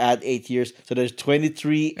 So add 8 years. So there's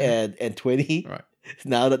 23 and 20. Right.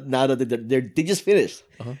 Now that they just finished.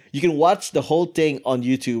 You can watch the whole thing on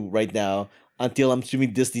YouTube right now until I'm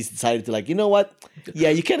assuming Disney decided to you know what? Yeah,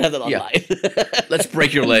 you can't have that online. Let's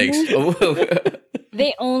break your legs.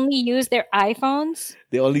 They only use their iPhones.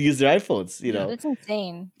 They only use their iPhones. That's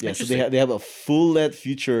insane. Yeah, so they have a full LED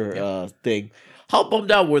future thing. How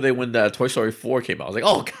bummed out were they when Toy Story 4 came out? I was like,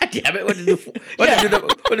 oh, god damn it. What did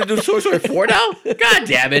they do Toy Story 4 now? God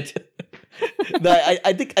damn it. No,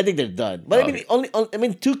 I think they're done. But I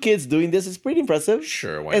mean, 2 kids doing this is pretty impressive.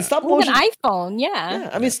 Sure, why and not? stop With motion. an iPhone, yeah.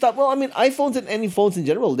 I mean, iPhones and any phones in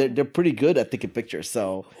general, they're pretty good at taking pictures.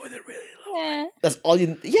 So They're really Yeah. that's all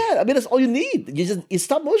you. Yeah, I mean, that's all you need. It's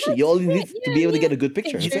stop motion. You only need to be able to get a good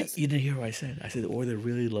picture. Pictures. You didn't hear what I said. I said, or they're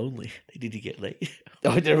really lonely. They need to get laid.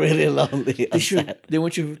 Oh, they're really lonely. They should have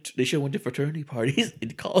went to fraternity parties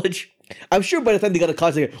in college. I'm sure by the time they got to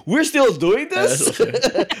college, they're like, we're still doing this.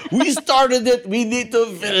 We started it. We need to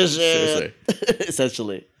finish it.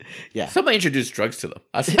 Essentially, yeah. Somebody introduced drugs to them.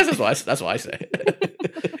 That's what I say.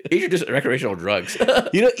 Introduce recreational drugs.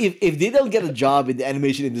 If they don't get a job in the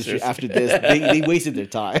animation industry after this, they wasted their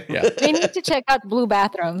time. Yeah. They need to check out Blue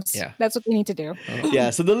Bathrooms. Yeah. That's what they need to do. Yeah,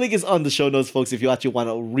 so the link is on the show notes, folks. If you actually want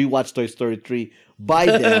to rewatch Toy Story 3 by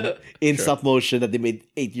them in stop motion that they made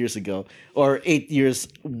 8 years ago, or 8 years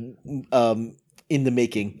in the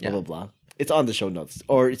making, blah, blah, blah. It's on the show notes.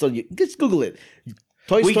 Or it's on you. Just Google it.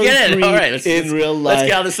 Toy Story 3 All right, in real life. Let's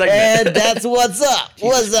get out of the segment. And that's what's up.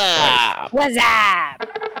 What's up? What's up?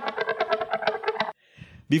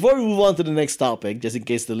 Before we move on to the next topic, just in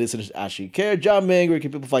case the listeners actually care, John Ming, where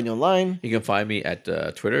can people find you online? You can find me at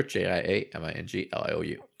Twitter,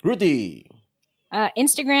 JIAMINGLIOU. Ruthie.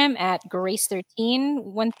 Instagram at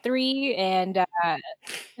Grace1313 and at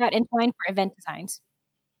Entwine for event designs.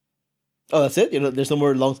 Oh, that's it? There's no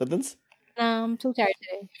more long sentence? I'm too tired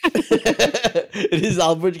today. It is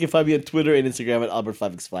Albert. You can find me on Twitter and Instagram at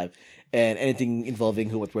Albert5x5 and anything involving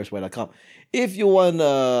whowhatwhereswhy.com. If you want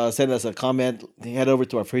to send us a comment, head over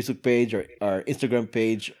to our Facebook page or our Instagram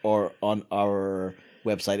page or on our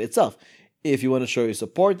website itself. If you want to show your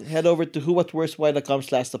support, head over to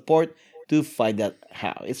whowhatwhereswhy.com/support to find out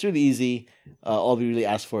how. It's really easy. All we really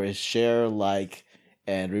ask for is share, like,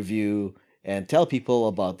 and review, and tell people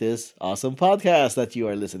about this awesome podcast that you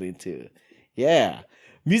are listening to. Yeah.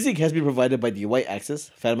 Music has been provided by The White Axis.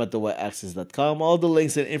 Find them at thewhiteaxis.com. All the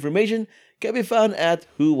links and information can be found at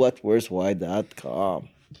whowhatwhereswhy.com.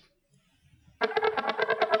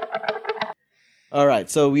 All right,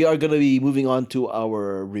 so we are going to be moving on to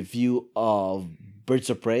our review of Birds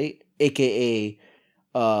of Prey, aka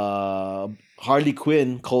Harley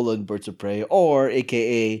Quinn, Birds of Prey, or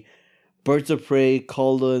aka Birds of Prey,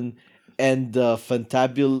 and the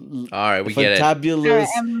fantabulous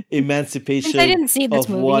emancipation I didn't see this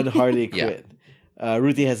of movie. one Harley Quinn.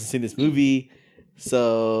 Ruthie hasn't seen this movie,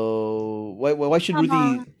 so why should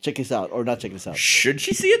Ruthie check this out or not check this out? Should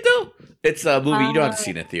she see it though? It's a movie you don't have to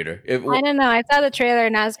see in a theater. I don't know. I saw the trailer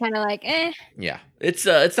and I was kind of like, eh. Yeah, it's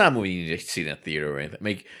not a movie you need to see in a theater or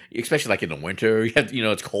anything. Especially like in the winter, you have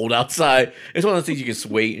it's cold outside. It's one of those things you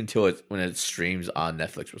can wait until when it streams on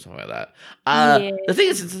Netflix or something like that. The thing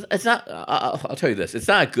is, it's not. I'll tell you this: it's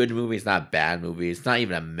not a good movie. It's not a bad movie. It's not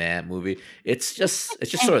even a mad movie. It's just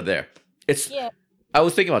sort of there. I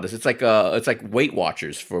was thinking about this. It's like Weight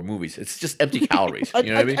Watchers for movies. It's just empty calories. You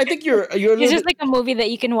know what I mean? I think you're. It's just like a movie that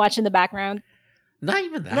you can watch in the background. Not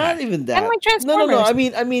even that. Not even that. I'm like Transformers. No. I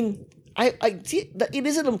mean, I see that it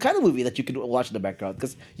isn't a kind of movie that you can watch in the background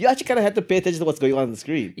because you actually kind of have to pay attention to what's going on the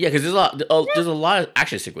screen. Yeah, because there's a lot of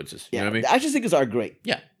action sequences. You know what I mean? The action sequences are great.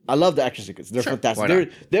 Yeah. I love the action sequences. They're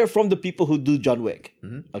fantastic. They're from the people who do John Wick.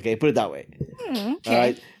 Mm-hmm. Okay, put it that way. Okay. All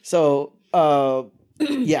right. So,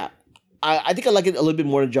 yeah. I think I like it a little bit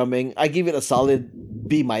more than Jumping. I give it a solid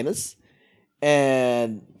B-,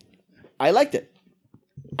 and I liked it.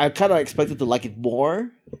 I kind of expected to like it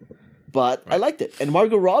more, but I liked it. And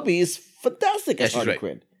Margot Robbie is fantastic as Harley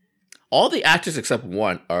Quinn. All the actors except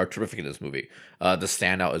one are terrific in this movie. The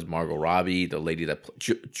standout is Margot Robbie, the lady that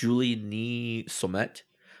Julie Nee Somet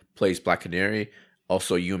plays Black Canary.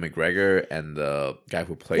 Also, Ewan McGregor and the guy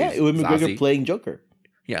who plays Ewan McGregor Zazie. playing Joker.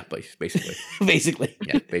 Yeah, basically. basically.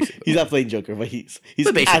 Yeah, basically. He's not playing Joker, but he's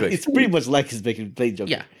it's pretty much like he's playing Joker.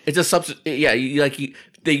 Yeah, it's a substitute. Yeah,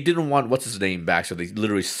 they didn't want what's his name back, so they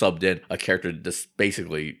literally subbed in a character that's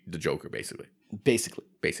basically the Joker, basically. Basically,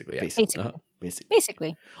 yeah.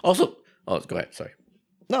 Basically. Also, go ahead. Sorry.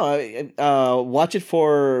 No, watch it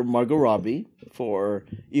for Margot Robbie, for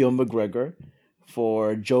Ewan McGregor,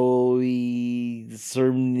 for Joey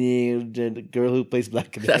Cerny, the girl who plays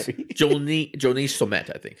Black Canary. That's Joni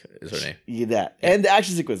Somet, I think, is her name. Yeah. And the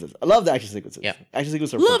action sequences. I love the action sequences. Yeah. Action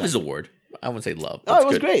sequences are love fantastic. is a word. I wouldn't say love. Oh, it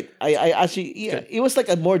was great. I actually, it was like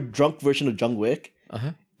a more drunk version of John Wick.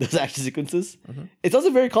 Those action sequences. It's also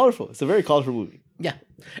very colorful. It's a very colorful movie. Yeah.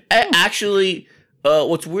 Actually,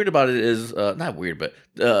 what's weird about it is not weird, but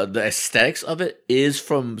the aesthetics of it is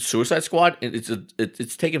from Suicide Squad, and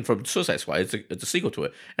it's taken from Suicide Squad. It's a sequel to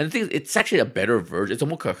it, and the thing is, it's actually a better version. It's a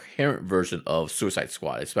more coherent version of Suicide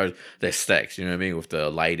Squad as far as the aesthetics. You know what I mean, with the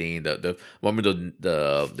lighting, the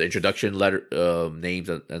introduction letter names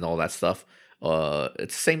and all that stuff.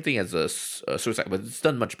 It's the same thing as a Suicide, but it's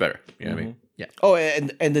done much better. You know what I mean? Yeah. Oh,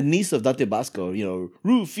 and the niece of Dante Basco,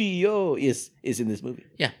 Rufio is in this movie.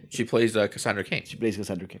 Yeah, she plays Cassandra Cain. She plays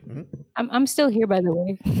Cassandra Cain. I'm still here, by the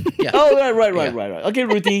way. Yeah. Oh, right. Okay,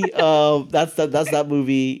 Ruthie. That's that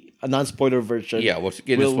movie. A non-spoiler version. Yeah, we'll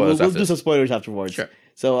get into spoilers we'll after do some spoilers afterwards. Sure.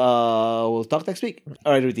 So we'll talk next week.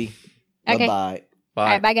 All right, Ruthie. Okay. Bye. Bye. All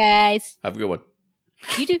right, bye, guys. Have a good one.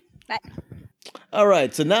 You too. Bye. All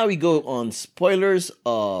right, so now we go on spoilers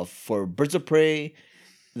for Birds of Prey,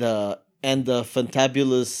 the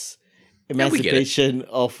fantabulous emancipation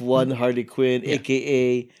of one Harley Quinn,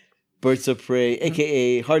 aka Birds of Prey,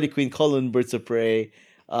 aka Harley Quinn: Birds of Prey.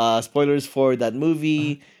 Spoilers for that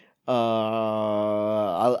movie.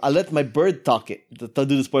 I'll let my bird talk it to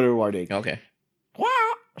do the spoiler warning. Okay.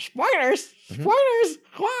 Wow, spoilers! Spoilers!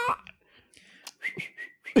 Wow.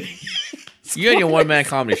 You're in your one-man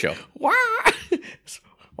comedy show. Wow.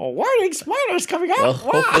 Warning, spoilers coming out. Well,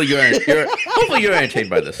 hopefully you're entertained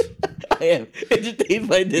by this. I am entertained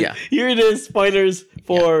by this. Yeah. Here it is, spoilers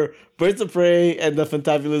for Birds of Prey and the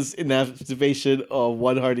fantabulous emancipation of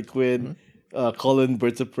one Harley Quinn,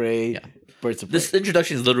 Birds of Prey. Yeah. Birds of Prey. This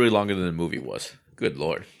introduction is literally longer than the movie was. Good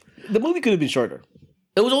Lord. The movie could have been shorter.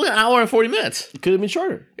 It was only an hour and 40 minutes. It could have been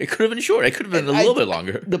shorter. It could have been short. It could have been a little bit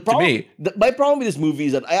longer. My problem with this movie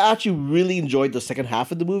is that I actually really enjoyed the second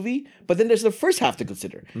half of the movie, but then there's the first half to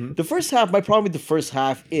consider. The first half, my problem with the first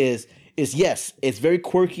half is yes, it's very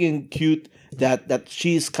quirky and cute that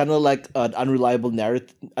she's kind of like an unreliable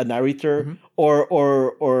narrator,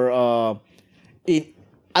 or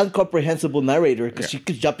incomprehensible narrator because she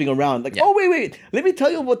keeps jumping around. Like, oh wait, let me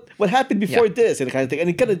tell you what happened before this and kind of thing. And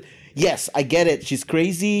it kind of, yes, I get it. She's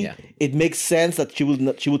crazy. Yeah. It makes sense that she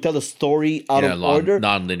will tell the story out of order,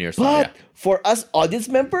 non-linear stuff. But for us audience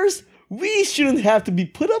members, we shouldn't have to be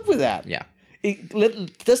put up with that. Yeah,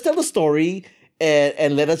 let's tell the story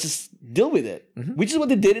and let us just deal with it. Which is what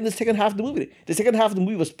they did in the second half of the movie. The second half of the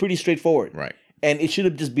movie was pretty straightforward. Right. And it should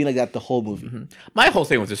have just been like that the whole movie. My whole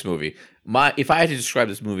thing with this movie, if I had to describe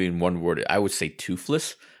this movie in one word, I would say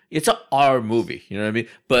toothless. It's an R movie, you know what I mean?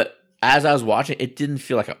 But as I was watching, it didn't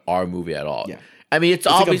feel like an R movie at all. Yeah. I mean, it's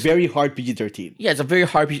like a very hard PG-13. Yeah, it's a very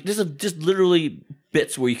hard PG. This is just literally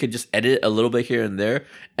bits where you could just edit a little bit here and there,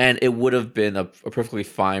 and it would have been a perfectly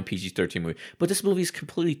fine PG-13 movie. But this movie is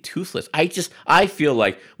completely toothless. I feel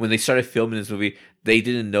like when they started filming this movie, they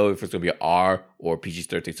didn't know if it was going to be an R or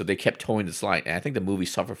PG-13, so they kept towing this line, and I think the movie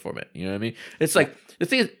suffered from it. You know what I mean? It's like, the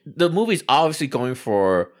thing is, the movie's obviously going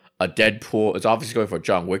for a Deadpool, it's obviously going for a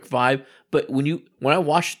John Wick vibe, but when I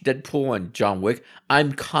watch Deadpool and John Wick,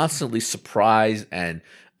 I'm constantly surprised and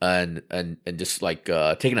just like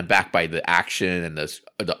taken aback by the action and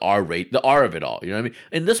the R rate, the R of it all. You know what I mean?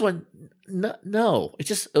 And this one, no, it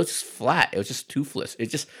was just flat. It was just toothless.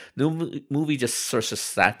 The movie just sort of just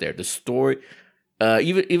sat there. The story,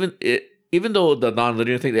 even though the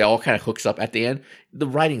non-linear thing, they all kind of hooks up at the end. The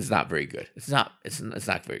writing's not very good. It's not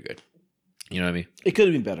very good. You know what I mean? It could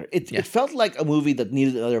have been better. It felt like a movie that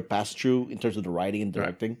needed another pass through in terms of the writing and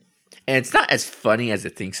directing. And it's not as funny as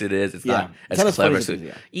it thinks it is. It's not as clever.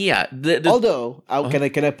 Although, can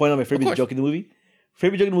I point out my favorite joke in the movie?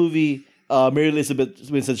 Favorite joke in the movie, Mary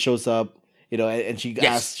Elizabeth Winstead shows up, and she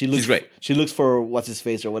asks, she's great. She looks for what's his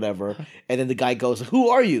face or whatever, and then the guy goes, "Who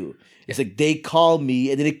are you?" It's like, "They call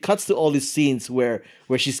me," and then it cuts to all these scenes where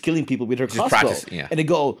she's killing people with her crossbow, and they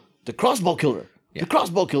go, "The crossbow killer, the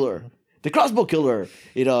crossbow killer." The crossbow killer,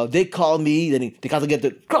 they call me, then they constantly get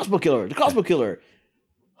the crossbow killer,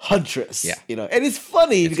 Huntress, and it's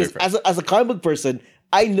funny because as a comic book person,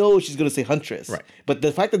 I know she's going to say Huntress, right? But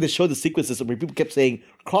the fact that they showed the sequences where people kept saying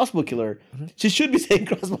crossbow killer, she should be saying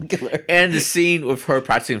crossbow killer. And the scene with her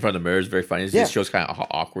practicing in front of the mirror is very funny. It just shows kind of how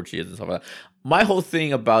awkward she is and stuff like that. My whole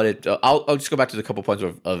thing about it, I'll just go back to the couple points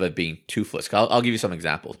of it being toothless. I'll give you some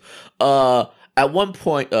examples. At one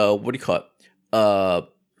point, what do you call it?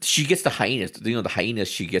 She gets the hyenas. The hyenas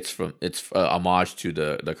she gets from homage to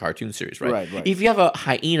the cartoon series, right? Right. If you have a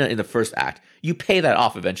hyena in the first act, you pay that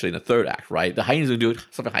off eventually in the third act, right? The hyena's gonna do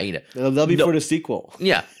something hyena. That'll be for the sequel.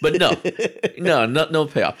 Yeah, but no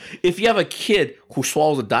payoff. If you have a kid who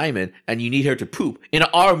swallows a diamond and you need her to poop in an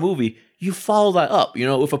R movie, you follow that up,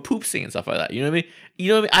 with a poop scene and stuff like that. You know what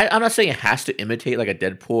I mean? I'm not saying it has to imitate like a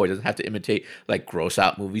Deadpool. It doesn't have to imitate like gross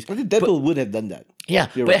out movies. I think Deadpool would have done that. Yeah,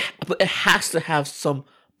 but it has to have some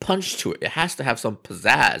punch to it. It has to have some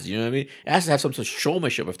pizzazz. You know what I mean? It has to have some sort of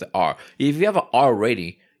showmanship with the R. If you have an R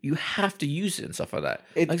rating, you have to use it and stuff like that.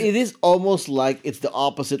 It is almost like it's the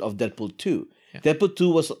opposite of Deadpool 2. Yeah. Deadpool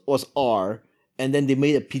 2 was R, and then they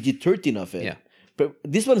made a PG-13 of it. Yeah. But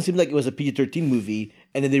this one seemed like it was a PG-13 movie,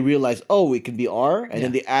 and then they realized, it can be R, and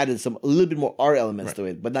then they added a little bit more R elements to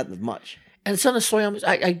it, but not as much. And some of the story elements,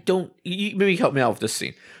 I don't. You maybe help me out with this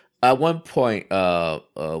scene. At one point, what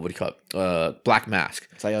do you call it? Black Mask.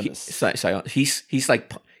 Sionis.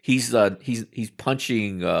 He's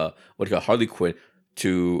punching Harley Quinn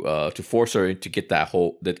to force her to get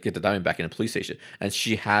the diamond back in the police station, and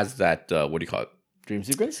she has that what do you call it? Dream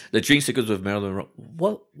sequence? The dream sequence with Marilyn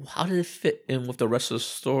Monroe. How did it fit in with the rest of the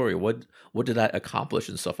story? What did that accomplish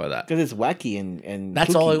and stuff like that? Because it's wacky and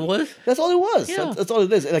that's kooky. All it was? That's all it was. Yeah. That's all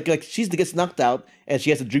it is. Like she gets knocked out and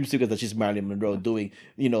she has a dream sequence that she's Marilyn Monroe doing,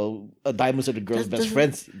 a Diamonds Are the Girl's Best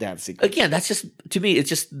Friends dance sequence. Again, that's just, to me, it's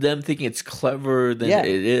just them thinking it's clever than it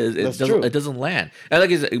is. It doesn't land. And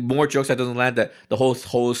like it's more jokes that doesn't land, that the whole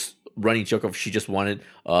running joke of she just wanted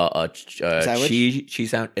a cheese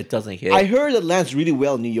sandwich. It doesn't hit. I heard it lands really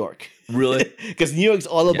well in New York. Really? Because New York's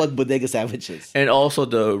all about bodega sandwiches. And also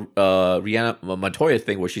the Rihanna Montoya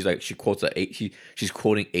thing where she's she's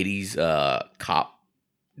quoting 80s cop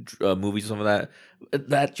movies or something like that.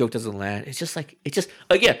 That joke doesn't land. It's just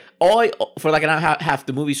again, for like an hour and a half,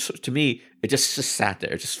 the movie to me it just sat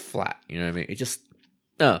there. It's just flat. You know what I mean? It just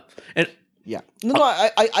and. Yeah, no,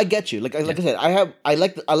 I get you. Like I said, I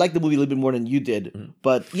like the movie a little bit more than you did,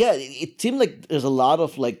 but yeah, it seemed like there's a lot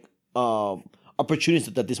of opportunities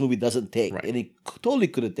that this movie doesn't take, and it totally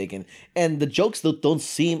could have taken. And the jokes don't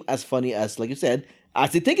seem as funny as, like you said, as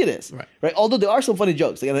they think it is. Right? Although there are some funny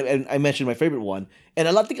jokes, and I mentioned my favorite one, and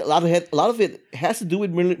a lot of it has to do with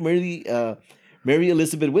Mary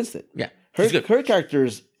Elizabeth Winstead. Yeah, her character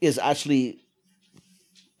is actually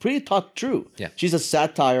pretty thought through. Yeah. She's a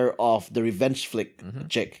satire of the revenge flick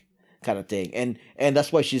chick kind of thing, and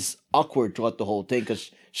that's why she's awkward throughout the whole thing,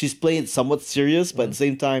 because she's playing somewhat serious, but at the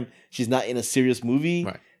same time she's not in a serious movie.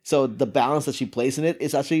 Right. So the balance that she plays in it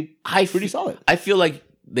is actually pretty solid. I feel like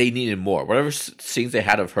they needed more. Whatever scenes they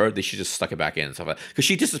had of her, they should just stuck it back in and stuff like that. Because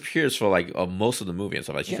she disappears for like most of the movie and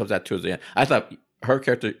stuff like that. She comes out towards the end. I thought her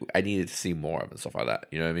character, I needed to see more of and stuff like that.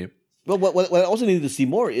 You know what I mean? Well, what I also needed to see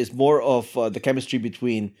more is more of the chemistry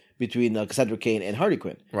between Cassandra Cain and Harley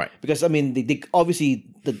Quinn. Right. Because I mean, they obviously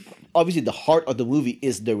the heart of the movie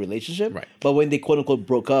is their relationship. Right. But when they quote unquote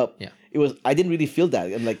broke up, Yeah. I didn't really feel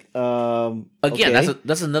that. I'm like, again, okay.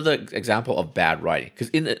 that's another example of bad writing. Because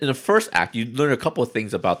in the first act, you learn a couple of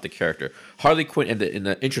things about the character. Harley Quinn in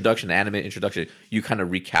the introduction, the anime introduction, you kind of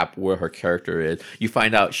recap where her character is. You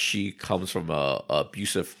find out she comes from a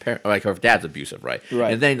abusive parent, like her dad's abusive, right?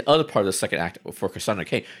 Right. And then the other part of the second act for Cassandra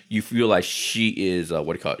Cain, you realize she is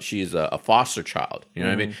she is a foster child. You know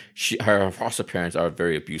what I mean? Her foster parents are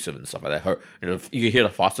very abusive and stuff like that. You hear the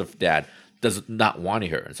foster dad does not want to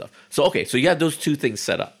hear her and stuff. So you have those two things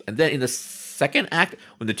set up, and then in the second act,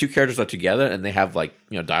 when the two characters are together and they have like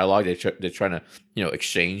dialogue, they're trying to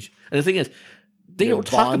exchange. And the thing is, they don't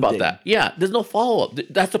talk about that. Yeah, there's no follow up.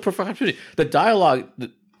 That's the perfect opportunity. The dialogue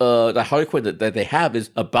that Harley Quinn that they have is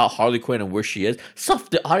about Harley Quinn and where she is. Stuff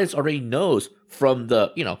the audience already knows from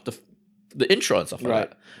the intro and stuff like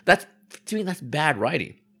that. That's, to me, that's bad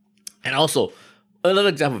writing. And also, another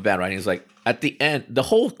example of bad writing is like at the end, the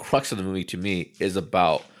whole crux of the movie to me is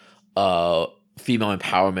about female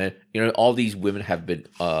empowerment. All these women have been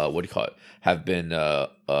they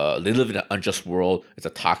live in an unjust world. It's a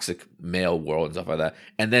toxic male world and stuff like that.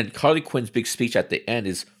 And then Harley Quinn's big speech at the end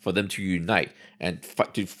is for them to unite and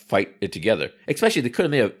fight it together. Especially, they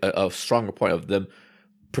could have made a stronger point of them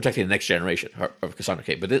protecting the next generation of Cassandra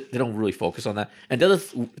Cain, but they don't really focus on that. And the other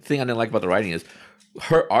thing I didn't like about the writing is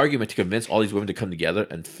her argument to convince all these women to come together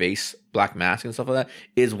and face Black Mask and stuff like that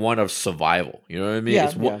is one of survival. You know what I mean?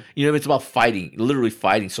 It's about fighting, literally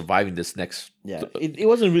fighting, surviving this next. Yeah, it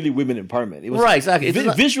wasn't really women empowerment. It was, right, exactly.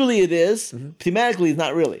 Visually, it is. Thematically, it's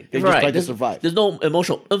not really. They're just trying to survive. There's no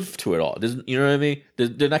emotional oomph to it all. You know what I mean?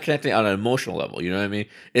 They're not connecting on an emotional level. You know what I mean?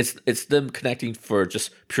 It's them connecting for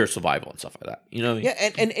just pure survival and stuff like that. You know what I mean?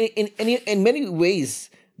 Yeah, and in many ways,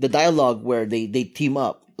 the dialogue where they team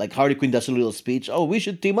up, like Harley Quinn does a little speech. Oh, we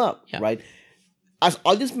should team up, right? As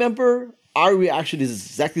audience member, our reaction is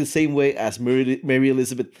exactly the same way as Mary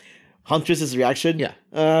Elizabeth Huntress's reaction.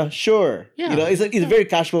 Yeah. Sure. Yeah. It's very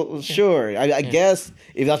casual. Sure. I guess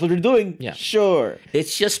if that's what they're doing. Yeah. Sure. It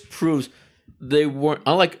just proves they weren't,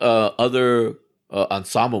 unlike other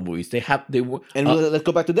ensemble movies. They were. And let's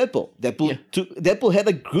go back to Deadpool. Deadpool had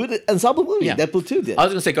a good ensemble movie. Yeah. Deadpool 2 did. I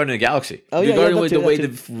was gonna say Guardian of the Galaxy. Oh yeah, the way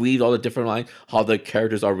they weave all the different lines, how the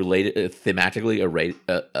characters are related thematically,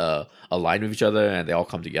 aligned with each other, and they all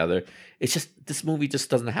come together. It's just this movie just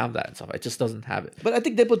doesn't have that and stuff. It just doesn't have it. But I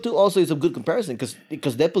think Deadpool 2 also is a good comparison because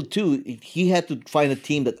Deadpool 2, he had to find a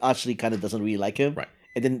team that actually kind of doesn't really like him, right?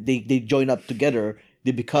 And then they join up together.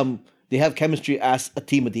 They have chemistry as a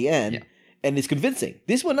team at the end. Yeah. And it's convincing.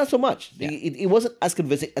 This one, not so much. Yeah. It wasn't as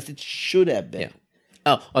convincing as it should have been. Yeah.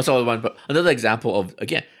 Oh, I saw one. But another example of,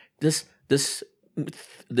 again, this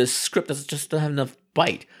script doesn't have enough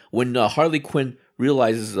bite. When Harley Quinn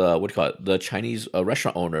realizes the Chinese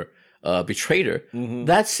restaurant owner betrayed her,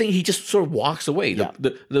 that scene, he just sort of walks away. Yeah.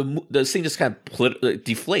 The scene just kind of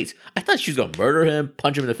deflates. I thought she was gonna murder him,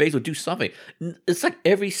 punch him in the face, or do something. It's like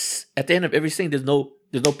at the end of every scene, there's no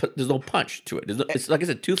punch to it. It's like I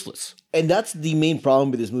said, toothless. And that's the main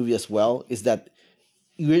problem with this movie as well, is that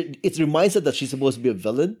it reminds us that she's supposed to be a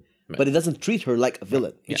villain, right, but it doesn't treat her like a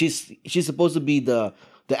villain. Yeah. She's supposed to be the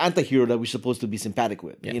anti-hero that we're supposed to be sympathetic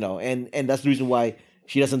with, yeah, and that's the reason why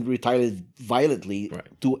she doesn't retaliate violently, right,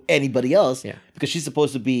 to anybody else, yeah, because we're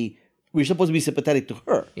supposed to be sympathetic to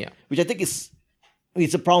her, yeah, which I think it's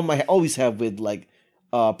a problem I always have with like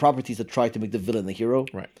properties that try to make the villain the hero,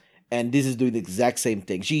 right. And this is doing the exact same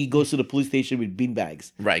thing. She goes to the police station with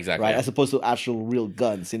beanbags. Right, exactly. Right, yeah, as opposed to actual real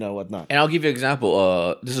guns, whatnot. And I'll give you an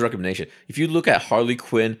example. This is a recommendation. If you look at Harley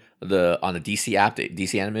Quinn on the DC app, the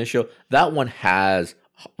DC animated show, that one has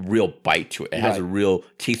real bite to it. It has a real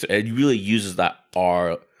teeth. It really uses that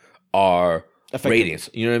R ratings.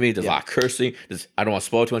 You know what I mean? There's a lot of cursing. I don't want to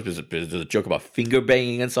spoil too much, but there's a joke about finger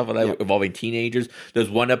banging and stuff like that involving teenagers. There's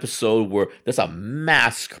one episode where there's a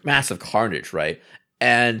massive carnage, right?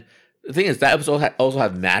 And the thing is that episode also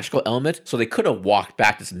had magical elements, so they could have walked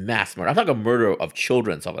back this mass murder. I'm talking murder of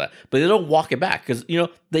children and stuff like that, but they don't walk it back because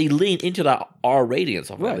they lean into that R rating and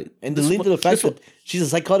stuff right, like that. And they lean to the fact that she's a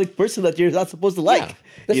psychotic person that you're not supposed to like.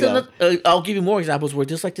 Yeah. I'll give you more examples where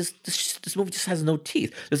just like this movie just has no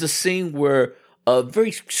teeth. There's a scene where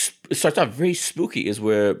it starts out very spooky is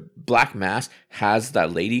where Black Mass has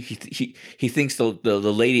that lady. He thinks the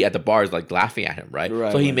lady at the bar is like laughing at him, right?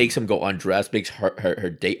 So he makes him go undress, makes her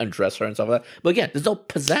date undress her and stuff like that. But again, there's no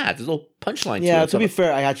pizzazz, there's no punchline to it. Yeah, to be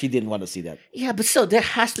fair, I actually didn't want to see that. Yeah, but still, there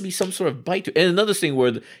has to be some sort of bite to it. And another thing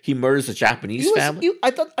where he murders a Japanese family. I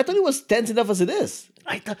thought it was tense enough as it is.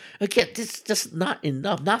 I thought, again, it's just not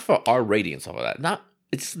enough. Not for R rating and stuff like that.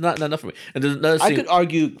 It's not enough for me. And there's another scene, I could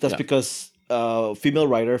argue that's because female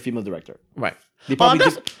writer, female director. Right. They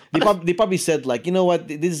probably said like, you know what,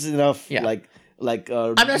 this is enough. Yeah. Like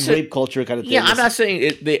rape culture kind of thing. Yeah, I'm not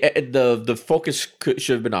saying the focus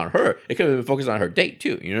should have been on her. It could have been focused on her date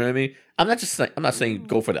too. You know what I mean? I'm not saying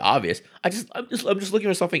go for the obvious. I'm just looking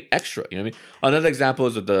for something extra. You know what I mean? Another example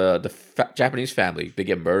is the Japanese family. They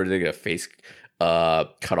get murdered. They get a face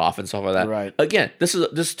cut off and stuff like that. Right. Again,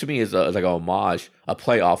 this to me is like a homage, a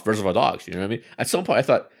play off Reservoir Dogs. You know what I mean? At some point, I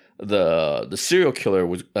thought the serial killer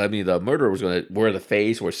the murderer was going to wear the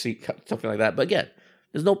face or see something like that. But again,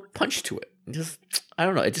 there's no punch to it. I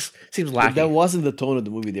don't know. It just seems lacking. That wasn't the tone of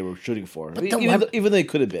the movie they were shooting for. Even though it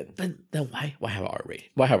could have been. Then why have R rating?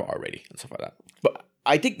 Why have R rating and stuff like that? But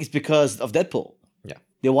I think it's because of Deadpool. Yeah.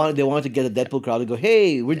 They wanted to get a Deadpool crowd and go,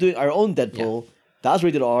 hey, we're doing our own Deadpool. Yeah. That's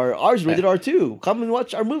rated R. Ours rated R too. Come and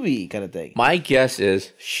watch our movie, kind of thing. My guess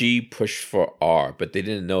is she pushed for R, but they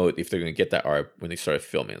didn't know if they're going to get that R when they started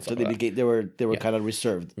filming. And stuff so they were kind of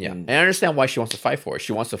reserved. Yeah, and I understand why she wants to fight for it.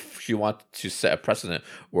 She wants to set a precedent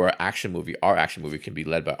where our action movie can be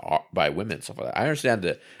led by women and stuff like that. I understand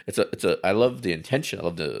that I love the intention, I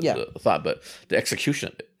love the thought, but the execution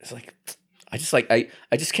of it, it's like. I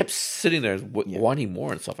just kept sitting there wanting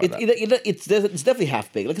more and stuff like that. It's definitely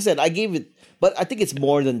half baked. Like I said, I gave it, but I think it's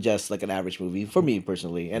more than just like an average movie for me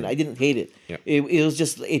personally, and I didn't hate it. Yeah.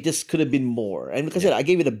 It just could have been more. And like I said, I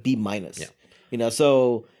gave it a B minus. Yeah.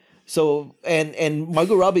 So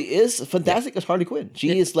Margot Robbie is fantastic as Harley Quinn.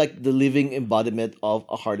 She is like the living embodiment of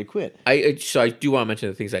a Harley Quinn. I do want to mention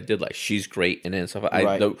the things I did like. She's great in it and stuff.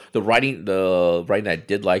 The writing that I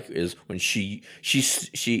did like is when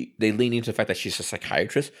they lean into the fact that she's a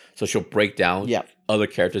psychiatrist, so she'll break down other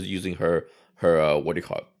characters using her what do you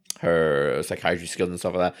call it? Her psychiatry skills and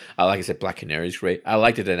stuff like that. Like I said, Black Canary is great. I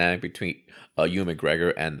like the dynamic between Ewan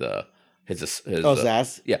McGregor and his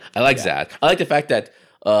Zaz. Yeah, I like Zaz. I like the fact that.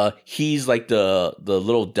 He's like the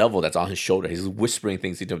little devil that's on his shoulder. He's whispering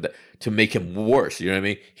things into him to make him worse. You know what I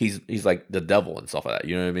mean? He's like the devil and stuff like that.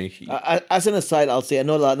 You know what I mean? As an aside, I'll say I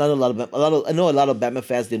know a lot of Batman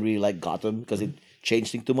fans didn't really like Gotham because it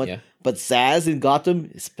changed things too much. Yeah. But Zaz in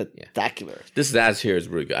Gotham is spectacular. Yeah. This Zaz here is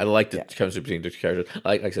really good. I like the chemistry between the two characters.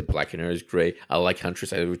 Like I said, Black Canary is great. I like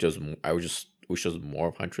Huntress. I wish there was more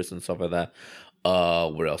of Huntress and stuff like that.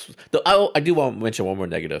 What else? I do want to mention one more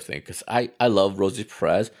negative thing because I love Rosie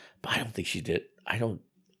Perez, but I don't think she did.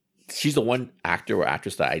 She's the one actor or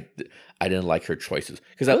actress that I didn't like her choices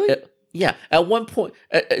because at one point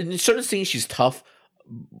in certain scenes she's tough,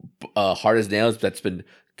 hard as nails. That's been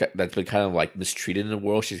kind of like mistreated in the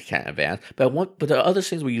world. She can't advance. But there are other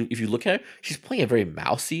scenes where if you look at her, she's playing it very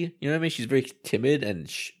mousy. You know what I mean? She's very timid and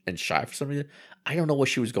shy for some reason. I don't know what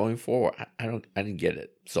she was going for. I didn't get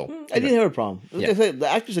it. So I didn't have a problem. Yeah. The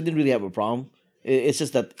actress, I didn't really have a problem. It's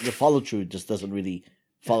just that the follow through just doesn't really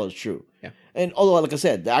follow through. Yeah. And although, like I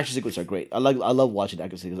said, the action sequences are great. I love watching the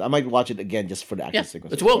action sequences. I might watch it again just for the action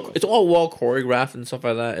sequences. It's all well choreographed and stuff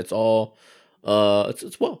like that. It's all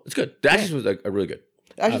it's good. The action sequences are really good.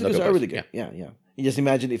 The action sequences are really good. Yeah. You just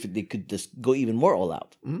imagine if they could just go even more all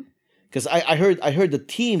out. Because I heard the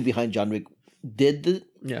team behind John Wick did it.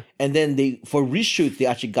 Yeah. And then for reshoots, they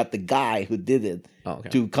actually got the guy who did it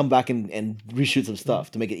to come back and reshoot some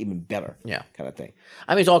stuff to make it even better. Yeah. Kind of thing.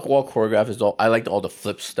 I mean, it's all well choreographed. I like all the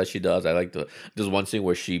flips that she does. I like there's one scene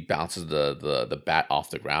where she bounces the bat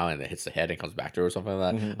off the ground and it hits the head and comes back to her or something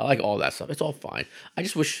like that. I like all that stuff. It's all fine. I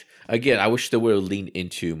just wish they would have leaned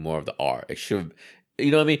into more of the art. It should,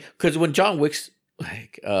 you know what I mean? Because when John Wick's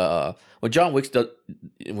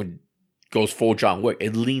goes full John Wick,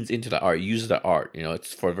 it leans into the art, uses the art. You know,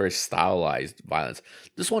 it's for very stylized violence.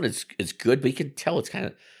 This one is good, but you can tell it's kind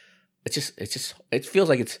of. It feels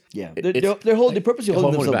like it's. Yeah, they're purposely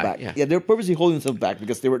holding themselves back. Yeah, they're purposely holding themselves back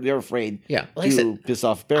because they're afraid. Yeah, to piss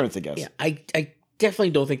off parents, I guess. Yeah, I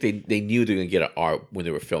definitely don't think they knew they were gonna get an art when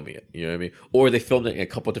they were filming it. You know what I mean? Or they filmed it in a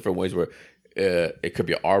couple of different ways where it could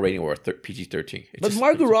be an R rating or a PG-13. But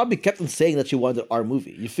Margot Robbie kept on saying that she wanted an R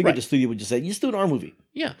movie. You figured the studio would just say, "Just do an R movie."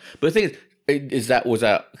 Yeah, but the thing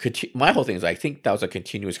my whole thing is I think that was a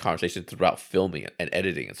continuous conversation throughout filming and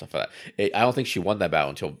editing and stuff like that. I don't think she won that battle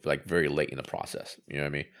until like very late in the process. You know what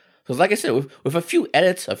I mean? Because like I said, with a few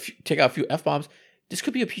edits, take out a few F-bombs, this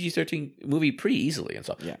could be a PG-13 movie pretty easily and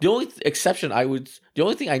stuff. Yeah. The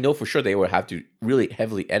only thing I know for sure they would have to really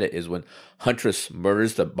heavily edit is when Huntress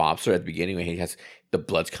murders the mobster at the beginning when he has the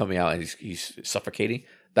blood's coming out and he's suffocating.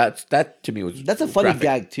 That to me was that's a funny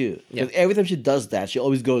gag too. Because every time she does that, she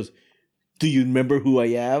always goes, "Do you remember who I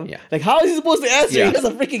am?" Yeah. Like, how is he supposed to answer? Yeah. He has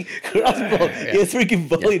a freaking crossbow. He has freaking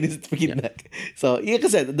bow in his freaking neck. So, like I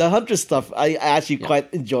said, the Huntress stuff, I actually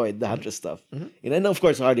quite enjoyed the Huntress stuff. Mm-hmm. And I know, of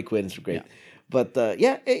course, Harley Quinn is great. Yeah. But,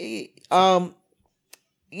 it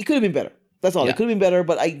could have been better. That's all. It could have been better,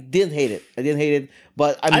 but I didn't hate it.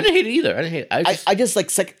 But I didn't hate it either. I didn't hate it. I just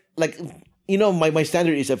like you know, my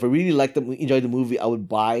standard is if I really enjoy the movie, I would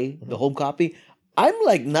buy the home copy. I'm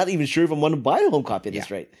like not even sure if I want to buy the home copy at this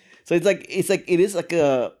rate. So it's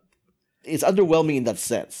underwhelming in that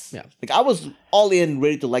sense. Yeah. Like I was all in,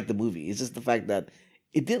 ready to like the movie. It's just the fact that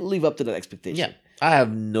it didn't live up to that expectation. Yeah. I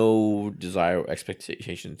have no desire or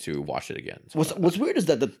expectation to watch it again. So what's weird is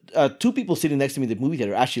that the two people sitting next to me in the movie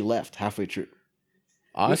theater actually left halfway through.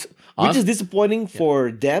 Which is disappointing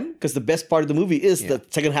for them because the best part of the movie is the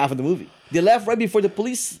second half of the movie. They left right before the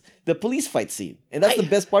police fight scene, and that's the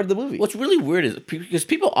best part of the movie. What's really weird is because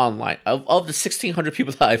people online of the 1,600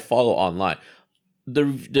 people that I follow online, the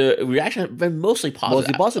reaction has been mostly positive.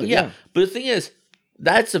 Mostly positive, yeah. But the thing is,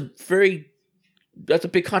 that's a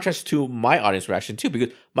big contrast to my audience reaction too,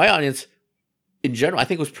 because my audience in general, I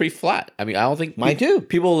think it was pretty flat. I mean, I don't think mine too.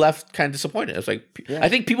 People left kind of disappointed. It's like I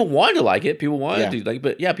think people wanted to like it. People wanted to like,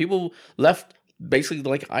 but people left basically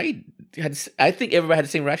like I think everybody had the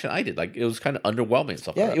same reaction I did. Like it was kind of underwhelming and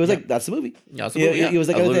stuff. Yeah, like it was like that's the movie. Yeah, it's the movie. It was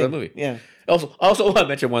like a movie. Yeah. Also, want to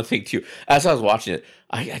mention one thing too. As I was watching it,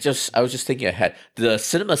 I was just thinking ahead. The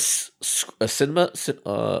cinema score. No, not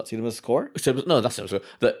cinema score.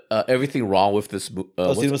 The everything wrong with this.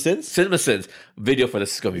 Cinema Sins. Cinema Sins video for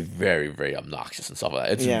this is going to be very, very obnoxious and stuff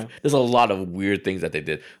like that. There's a lot of weird things that they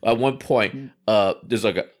did. At one point, there's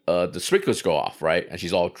like the sprinklers go off, right, and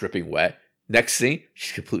she's all dripping wet. Next scene,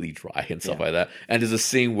 she's completely dry and stuff like that. And there's a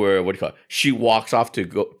scene where she walks off to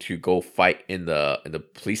go fight in the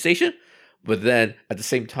police station, but then at the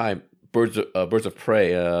same time, Birds of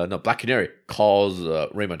Prey, Black Canary calls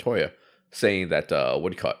Ray Montoya, saying that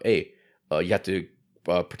hey, you have to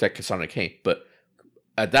protect Cassandra Cain. But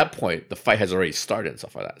at that point, the fight has already started and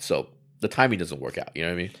stuff like that. So the timing doesn't work out. You know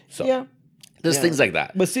what I mean? So there's things like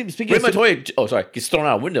that. But speaking Ray Montoya, gets thrown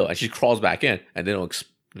out a window and she crawls back in, and they don't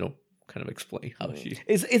kind of explain how she.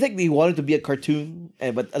 It's like they wanted to be a cartoon,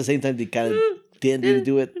 but at the same time they kind of didn't really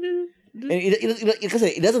do it. And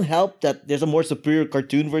it doesn't help that there's a more superior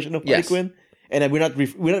cartoon version of Harley Quinn, and we're not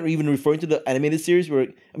even referring to the animated series.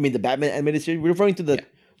 The Batman animated series. We're referring to the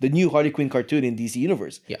new Harley Quinn cartoon in DC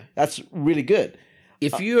Universe. Yeah, that's really good.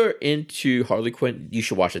 If you're into Harley Quinn, you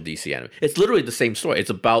should watch the DC anime. It's literally the same story. It's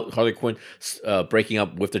about Harley Quinn breaking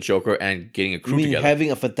up with the Joker and getting a crew together.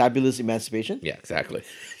 Having a fantabulous emancipation? Yeah, exactly.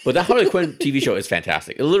 But that Harley Quinn TV show is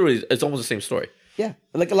fantastic. It's almost the same story. Yeah.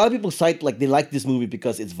 Like a lot of people cite they like this movie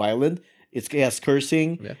because it's violent, it has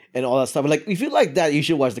cursing and all that stuff. Like if you like that, you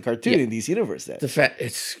should watch the cartoon in DC Universe then.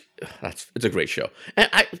 It's a great show. And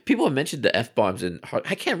people have mentioned the F-bombs and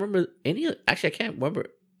I can't remember any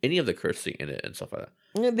of the cursing in it and stuff like that.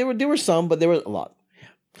 Yeah, there were some, but there were a lot.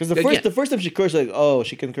 Because the first time she cursed,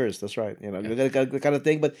 she can curse. That's right, the kind of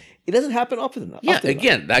thing. But it doesn't happen often enough.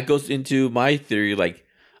 That goes into my theory. Like,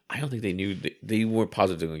 I don't think they knew they weren't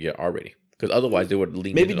positive they were going to get R rating because otherwise they would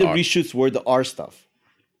lean. Maybe the reshoots were the R stuff.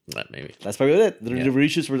 Maybe that's probably it. The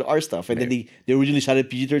reshoots were the R stuff, and then they originally shot it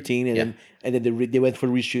PG-13, and then they went for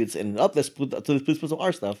reshoots and let's put some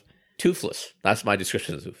R stuff. Toothless. That's my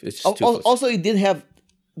description of it. It's just toothless. Also, it did have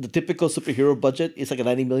the typical superhero budget. It's like a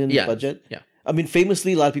 $90 million budget. Yeah. I mean,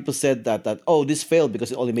 famously, a lot of people said that this failed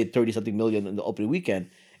because it only made 30-something million in the opening weekend,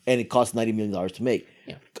 and it cost $90 million to make.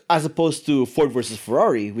 Yeah. As opposed to Ford versus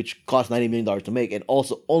Ferrari, which cost $90 million to make and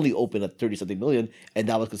also only opened at 30-something million, and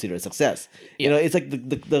that was considered a success. Yeah. It's like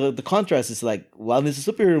the contrast is like, while this is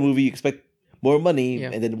a superhero movie, you expect more money,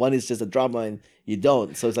 and then one is just a drama and you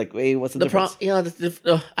don't. So it's like, hey, what's the difference?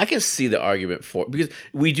 I can see the argument for because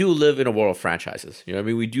we do live in a world of franchises. You know what I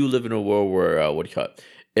mean? We do live in a world where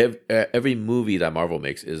every movie that Marvel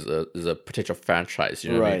makes is a potential franchise.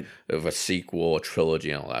 You know what I mean? Of a sequel, a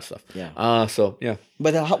trilogy, and all that stuff. Yeah.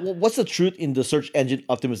 But what's the truth in the search engine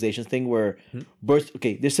optimization thing where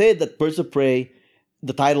they say that Birds of Prey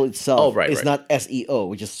the title itself is right. not SEO,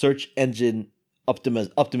 which is search engine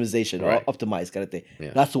optimization or optimized kind of thing.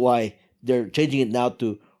 Yeah. That's why they're changing it now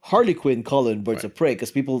to Harley Quinn: Birds of Prey,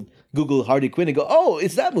 because people Google Harley Quinn and go, "Oh,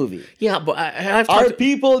 it's that movie." Yeah, but I've Are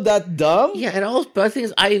people that dumb? Yeah, and also, but the thing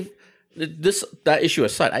is, that issue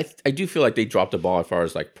aside, I do feel like they dropped the ball as far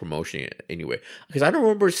as like promoting it anyway, because I don't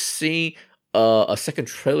remember seeing a second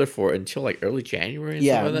trailer for it until like early January. And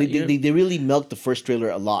Yeah, stuff like that, they really milked the first trailer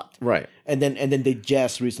a lot, right? And then they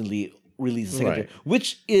just recently released the second Right. trailer,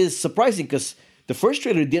 which is surprising because the first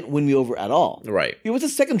trailer didn't win me over at all. Right. It was the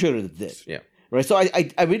second trailer that did. Yeah. Right. So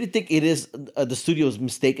I really think it is the studio's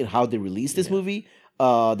mistake in how they released this movie.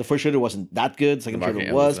 The first trailer wasn't that good. The second trailer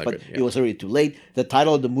marketing was, wasn't but that good, it was already too late. The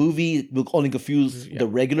title of the movie will only confuse the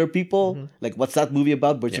regular people. Like, what's that movie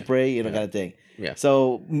about? Birds of Prey, kind of thing. Yeah.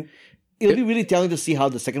 So it'll be really telling to see how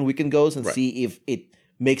the second weekend goes and see if it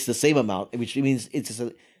makes the same amount, which means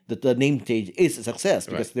the name change is a success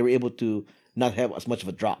because they were able to not have as much of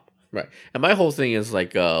a drop. Right, and my whole thing is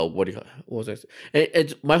like, what was I?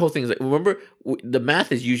 It's my whole thing is like, remember, the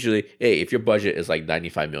math is usually, hey, if your budget is like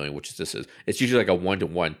 95 million, which this is, it's usually like a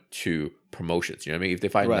 1-to-1 to promotions. You know what I mean? If they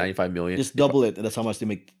find 95 million, just double it, and that's how much they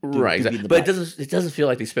make. Right, exactly. But it doesn't feel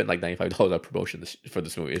like they spent like $95 on promotion for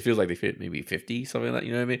this movie. It feels like they fit maybe 50, something like that.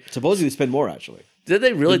 You know what I mean? Supposedly they spend more actually. Did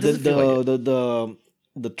they really? The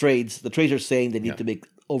trades are saying they need to make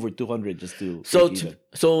over 200 just to.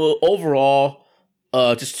 So overall.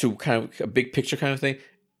 Just to kind of a big picture kind of thing,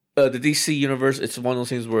 the DC universe, it's one of those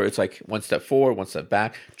things where it's like one step forward, one step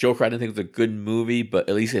back. Joker, I didn't think it was a good movie, but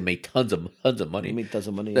at least it made tons of money. It made tons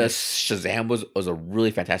of money. Shazam was a really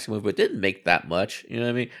fantastic movie, but it didn't make that much. You know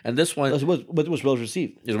what I mean? And this one, but it was well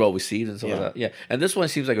received. It was well received and stuff like that. Yeah, and this one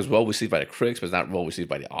seems like it was well received by the critics, but it's not well received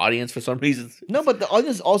by the audience for some reason. No, but the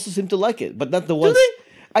audience also seemed to like it, but not the ones.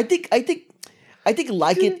 I think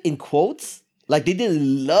like it in quotes. Like, they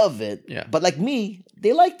didn't love it, but like me,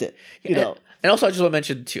 they liked it. You know. And also, I just want to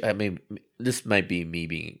mention too. I mean, this might be me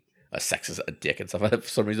being a sexist, a dick, and stuff like that for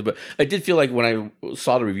some reason. But I did feel like when I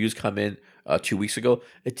saw the reviews come in 2 weeks ago,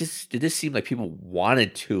 it just seemed like people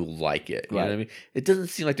wanted to like it. You know what I mean? It doesn't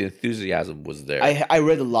seem like the enthusiasm was there. I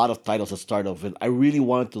read a lot of titles at start of it. I really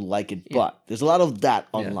wanted to like it, but there's a lot of that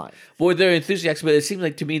online. Well, they're enthusiastic, but it seemed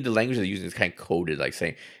like to me the language they're using is kind of coded, like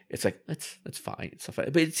saying it's like that's fine and stuff like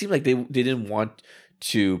that. But it seemed like they didn't want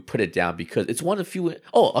to put it down because it's one of the few.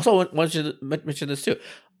 Oh, also I wanted to mention this too.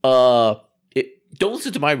 Don't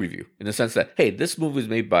listen to my review in the sense that, hey, this movie was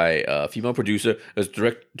made by a female producer. It was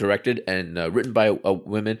directed and written by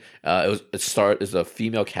women. It's a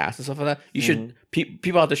female cast and stuff like that. You should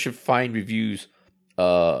people out there should find reviewers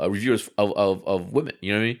of women.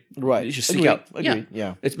 You know what I mean? Right. You should seek out. Agreed.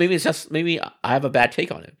 Yeah. It's maybe I have a bad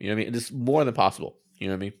take on it. You know what I mean? It's more than possible. You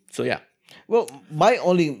know what I mean? So yeah. Well, my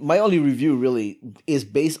only review really is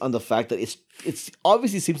based on the fact that it's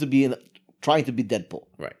obviously seems to be trying to be Deadpool.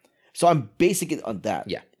 Right. So I'm basing it on that.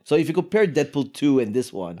 Yeah. So if you compare Deadpool 2 and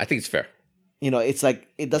this one, I think it's fair. You know, it's like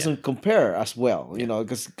it doesn't compare as well. You know,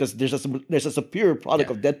 because there's a superior product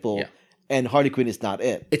of Deadpool, and Harley Quinn is not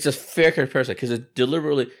it. It's a fair comparison because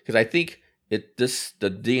I think the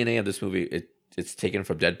DNA of this movie it's taken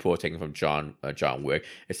from Deadpool, taken from John Wick.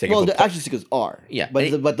 It's taken. Well, the action sequences are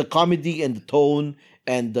but the comedy and the tone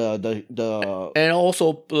and the and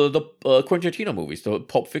also the Quentin Tarantino movies, the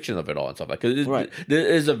Pulp Fiction of it all and stuff like that. There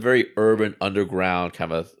is a very urban underground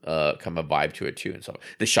kind of vibe to it too and stuff.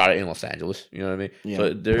 They shot it in Los Angeles, you know what I mean? Yeah.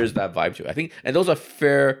 So there is that vibe to it. I think, and those are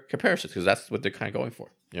fair comparisons because that's what they're kind of going for.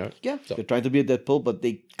 You know? Yeah, so they're trying to be a Deadpool, but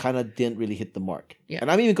they kind of didn't really hit the mark. Yeah. And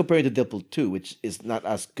I'm even comparing to Deadpool 2, which is not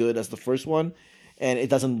as good as the first one, and it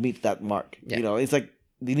doesn't meet that mark. Yeah. You know, it's like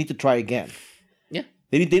they need to try again. Yeah.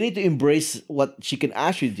 They need to embrace what she can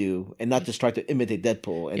actually do and not just try to imitate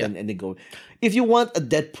Deadpool and then go. If you want a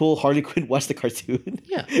Deadpool Harley Quinn, watch the cartoon.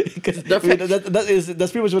 Yeah. Because that's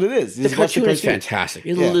pretty much what it is. The cartoon is fantastic.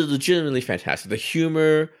 It's legitimately fantastic. The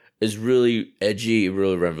humor is really edgy,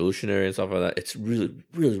 really revolutionary and stuff like that. It's really,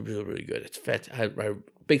 really, really, really good. It's fantastic.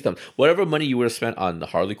 Big thumbs. Whatever money you would have spent on the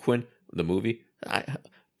Harley Quinn, the movie,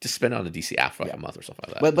 just spend it on the DC app for like a month or something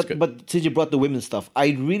like that. But since you brought the women's stuff, I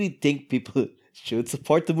really think people should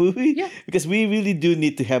support the movie. Yeah. Because we really do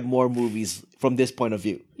need to have more movies from this point of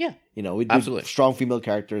view. Yeah. You know, with strong female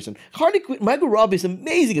characters. And Harley Quinn, Margot Robbie is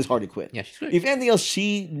amazing as Harley Quinn. Yeah, she's great. If anything else,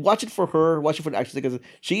 watch it for the action because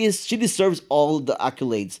she deserves all the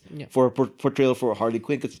accolades for her portrayal for Harley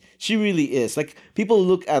Quinn because she really is. Like, people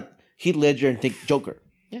look at Heath Ledger and think Joker.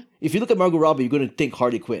 Yeah. If you look at Margot Robbie, you're going to think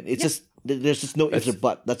Harley Quinn. It's just There's just no ifs or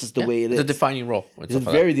but. That's just the way it is. It's a defining role. It's a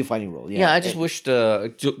very defining role. Yeah, I just wish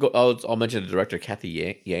I'll mention the director Kathy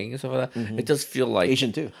Yang and stuff like that. Mm-hmm. It does feel like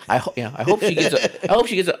Asian too. I hope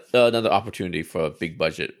she gets another opportunity for a big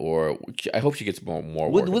budget, or I hope she gets more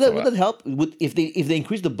work. Would that help? If they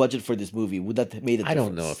increase the budget for this movie, would that made a difference? I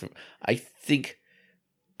don't know.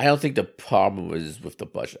 I don't think the problem is with the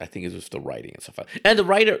budget. I think it's with the writing and stuff like that. And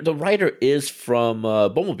the writer is from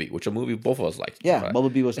Bumblebee, which a movie both of us liked. Yeah,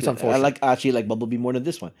 Bumblebee was. It's unfortunate. I actually like Bumblebee more than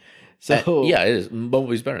this one. So yeah, it is.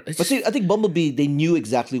 Bumblebee's better. But see, I think Bumblebee, they knew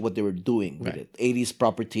exactly what they were doing with it. 80s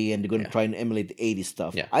property, and they're going to try and emulate the 80s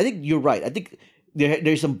stuff. Yeah. I think you're right. I think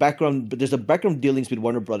there's some background, but there's a background dealings with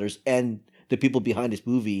Warner Brothers and the people behind this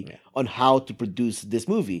movie on how to produce this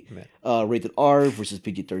movie, rated R versus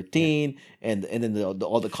PG-13, and then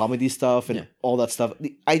all the comedy stuff and all that stuff.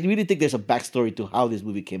 I really think there's a backstory to how this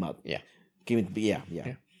movie came out. Yeah.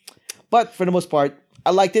 But for the most part, I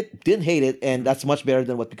liked it, didn't hate it, and that's much better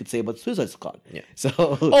than what we could say about Suicide Squad. Yeah. So.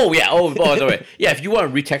 By the way, if you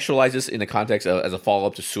want to retextualize this in the context as a follow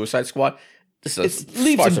up to Suicide Squad, this is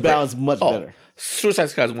leaps and bounds much better. Suicide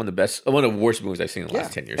Squad is one of the worst movies I've seen in the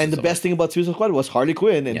last 10 years. And the best thing about Suicide Squad was Harley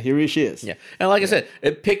Quinn, and here she is. Yeah, and like I said,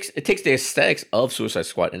 it takes the aesthetics of Suicide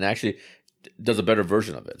Squad and actually does a better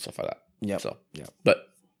version of it and stuff like that. Yeah. But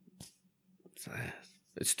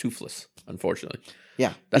it's toothless, unfortunately.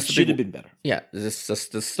 Yeah, that should have been better. Yeah, this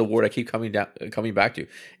is the word I keep coming back to.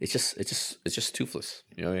 It's just toothless.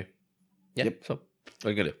 You know what I mean? Yeah. Yep. So what are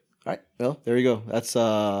you gonna do? All right. Well, there you go. That's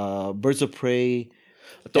Birds of Prey.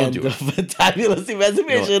 Don't do the it. Fantabulous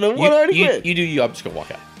Emancipation of One Harley Quinn. You do you. I'm just gonna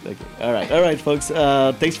walk out. Okay. All right, folks.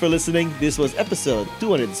 Thanks for listening. This was episode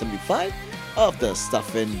 275 of the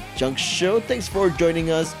Stuff and Junk Show. Thanks for joining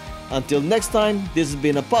us. Until next time, this has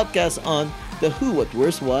been a podcast on the Who What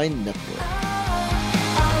Where's Why Network.